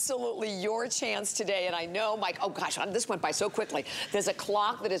absolutely your chance today, and I know, Mike, oh gosh, this went by so quickly. There's a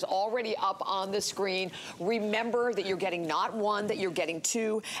clock that is already up on the screen. Remember that you're getting not one, that you're getting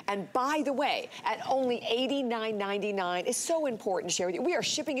two, and by the way, at only $89.99 is so important to share with you. We are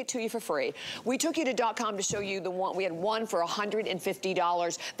shipping it to you for free. We took you to .com to show you the one. We had one for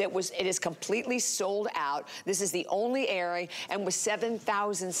 $150 it is completely sold out. This is the only airing, and with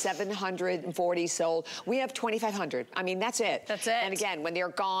 7,740 sold, we have 2,500. I mean, that's it. That's it. And again, when they're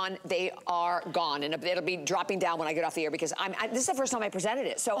gone, they are gone, and it'll be dropping down when I get off the air because this is the first time I presented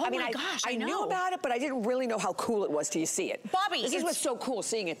it. So I mean, I knew about it, but I didn't really know how cool it was till you see it. Bobby, this is what's so cool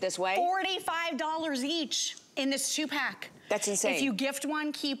seeing it this way. $45 each in this 2-pack. That's insane. If you gift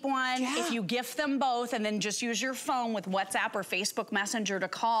one, keep one. Yeah. If you gift them both and then just use your phone with WhatsApp or Facebook Messenger to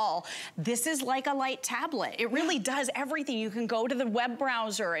call, this is like a light tablet. It really does everything. You can go to the web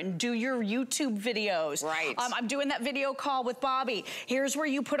browser and do your YouTube videos. Right. I'm doing that video call with Bobby. Here's where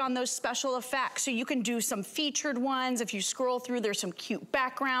you put on those special effects. So you can do some featured ones. If you scroll through, there's some cute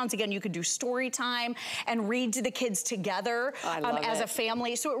backgrounds. Again, you could do story time and read to the kids together as a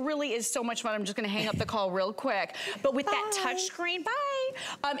family. So it really is so much fun. I'm just gonna hang up the call real quick. But with that touch screen,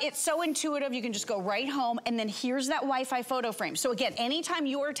 it's so intuitive. You can just go right home, and then here's that Wi-Fi photo frame. So again, anytime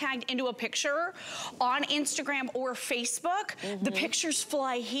you are tagged into a picture on Instagram or Facebook, the pictures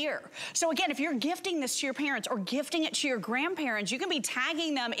fly here. So again, if you're gifting this to your parents or gifting it to your grandparents, you can be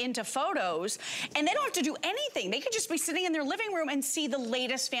tagging them into photos, and they don't have to do anything. They could just be sitting in their living room and see the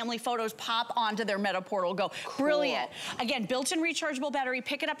latest family photos pop onto their Meta portal. Go, brilliant. Again, built-in rechargeable battery,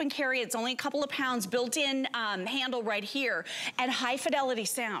 pick it up and carry it. It's only a couple of pounds, built-in handle right here. And high fidelity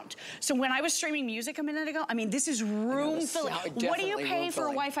sound. So when I was streaming music a minute ago, I mean, this is room filling. What do you pay for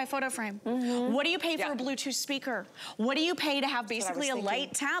a Wi-Fi photo frame? What do you pay for a Bluetooth speaker? What do you pay to have basically a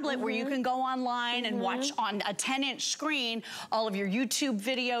light tablet where you can go online and watch on a 10-inch screen all of your YouTube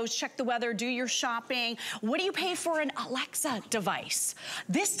videos, check the weather, do your shopping? What do you pay for an Alexa device?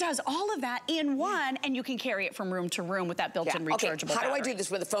 This does all of that in one, and you can carry it from room to room with that built-in rechargeable battery. How do I do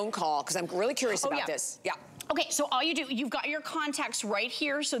this with a phone call? Because I'm really curious about this. Okay, so all you do, you've got your contacts right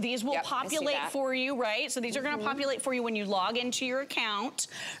here, so these will populate for you, right? So these are gonna populate for you when you log into your account.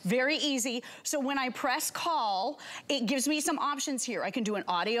 Very easy. So when I press call, it gives me some options here. I can do an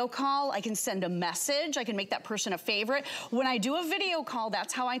audio call, I can send a message, I can make that person a favorite. When I do a video call,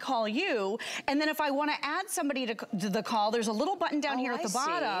 that's how I call you. And then if I wanna add somebody to the call, there's a little button down here at the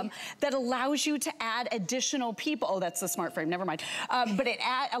bottom that allows you to add additional people. Oh, that's the smart frame, never mind. But it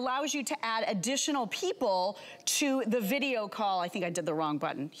allows you to add additional people to the video call. I think I did the wrong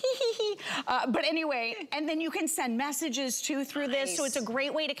button. But anyway, and then you can send messages too through this. So it's a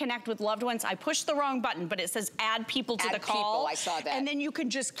great way to connect with loved ones. I pushed the wrong button, but it says add people to the call. I saw that. And then you can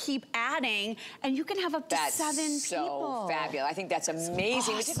just keep adding, and you can have up to 7 people. That's so fabulous. I think that's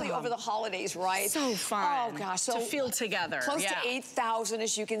amazing, particularly over the holidays, right? So fun. Oh gosh, to feel together. Close to 8,000,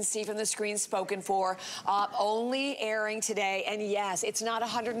 as you can see from the screen, spoken for. Only airing today, and yes, it's not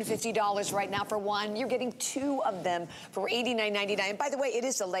 $150 right now for one. You're getting 2 of them for $89.99. And by the way, it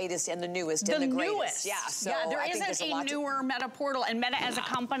is the latest and the newest and the greatest. Newest. Yeah, so yeah, there I think isn't there's a newer Meta portal. And Meta as a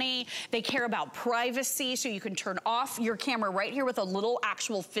company, they care about privacy, so you can turn off your camera right here with a little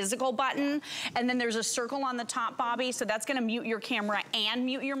actual physical button. And then there's a circle on the top, Bobby, so that's gonna mute your camera and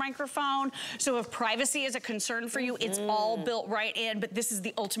mute your microphone. So if privacy is a concern for you, it's all built right in, but this is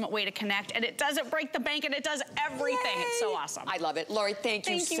the ultimate way to connect, and it doesn't break the bank, and it does everything. Yay. It's so awesome. I love it. Lori, thank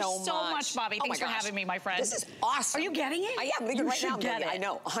you so much. Bobby. Thanks for having me, my friend. This is awesome. Are you getting it? I am. I'm going to get it right now. Get it. I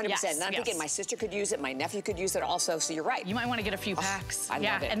know, 100%. Yes, and I'm thinking my sister could use it, my nephew could use it also, so you're right. You might want to get a few packs. I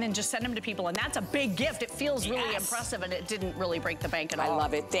love it. And then just send them to people, and that's a big gift. It feels really impressive, and it didn't really break the bank at all. I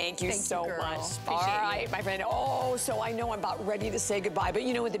love it. Thank you so much. All right, my friend. Oh, so I know I'm about ready to say goodbye, but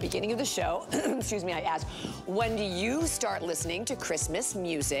you know, at the beginning of the show, excuse me, I asked, when do you start listening to Christmas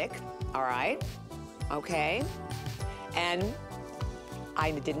music? All right, okay. And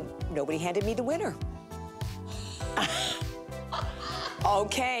nobody handed me the winner.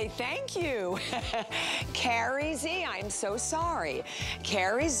 Okay, thank you. Carrie Z, I'm so sorry.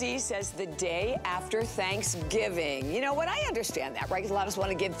 Carrie Z says the day after Thanksgiving. You know what, I understand that, right? Because a lot of us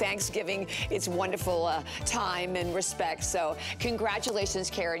want to give Thanksgiving its wonderful time and respect. So congratulations,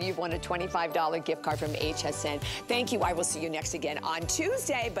 Carrie. You've won a $25 gift card from HSN. Thank you. I will see you next again on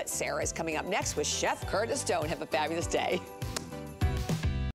Tuesday, but Sarah's coming up next with Chef Curtis Stone. Have a fabulous day.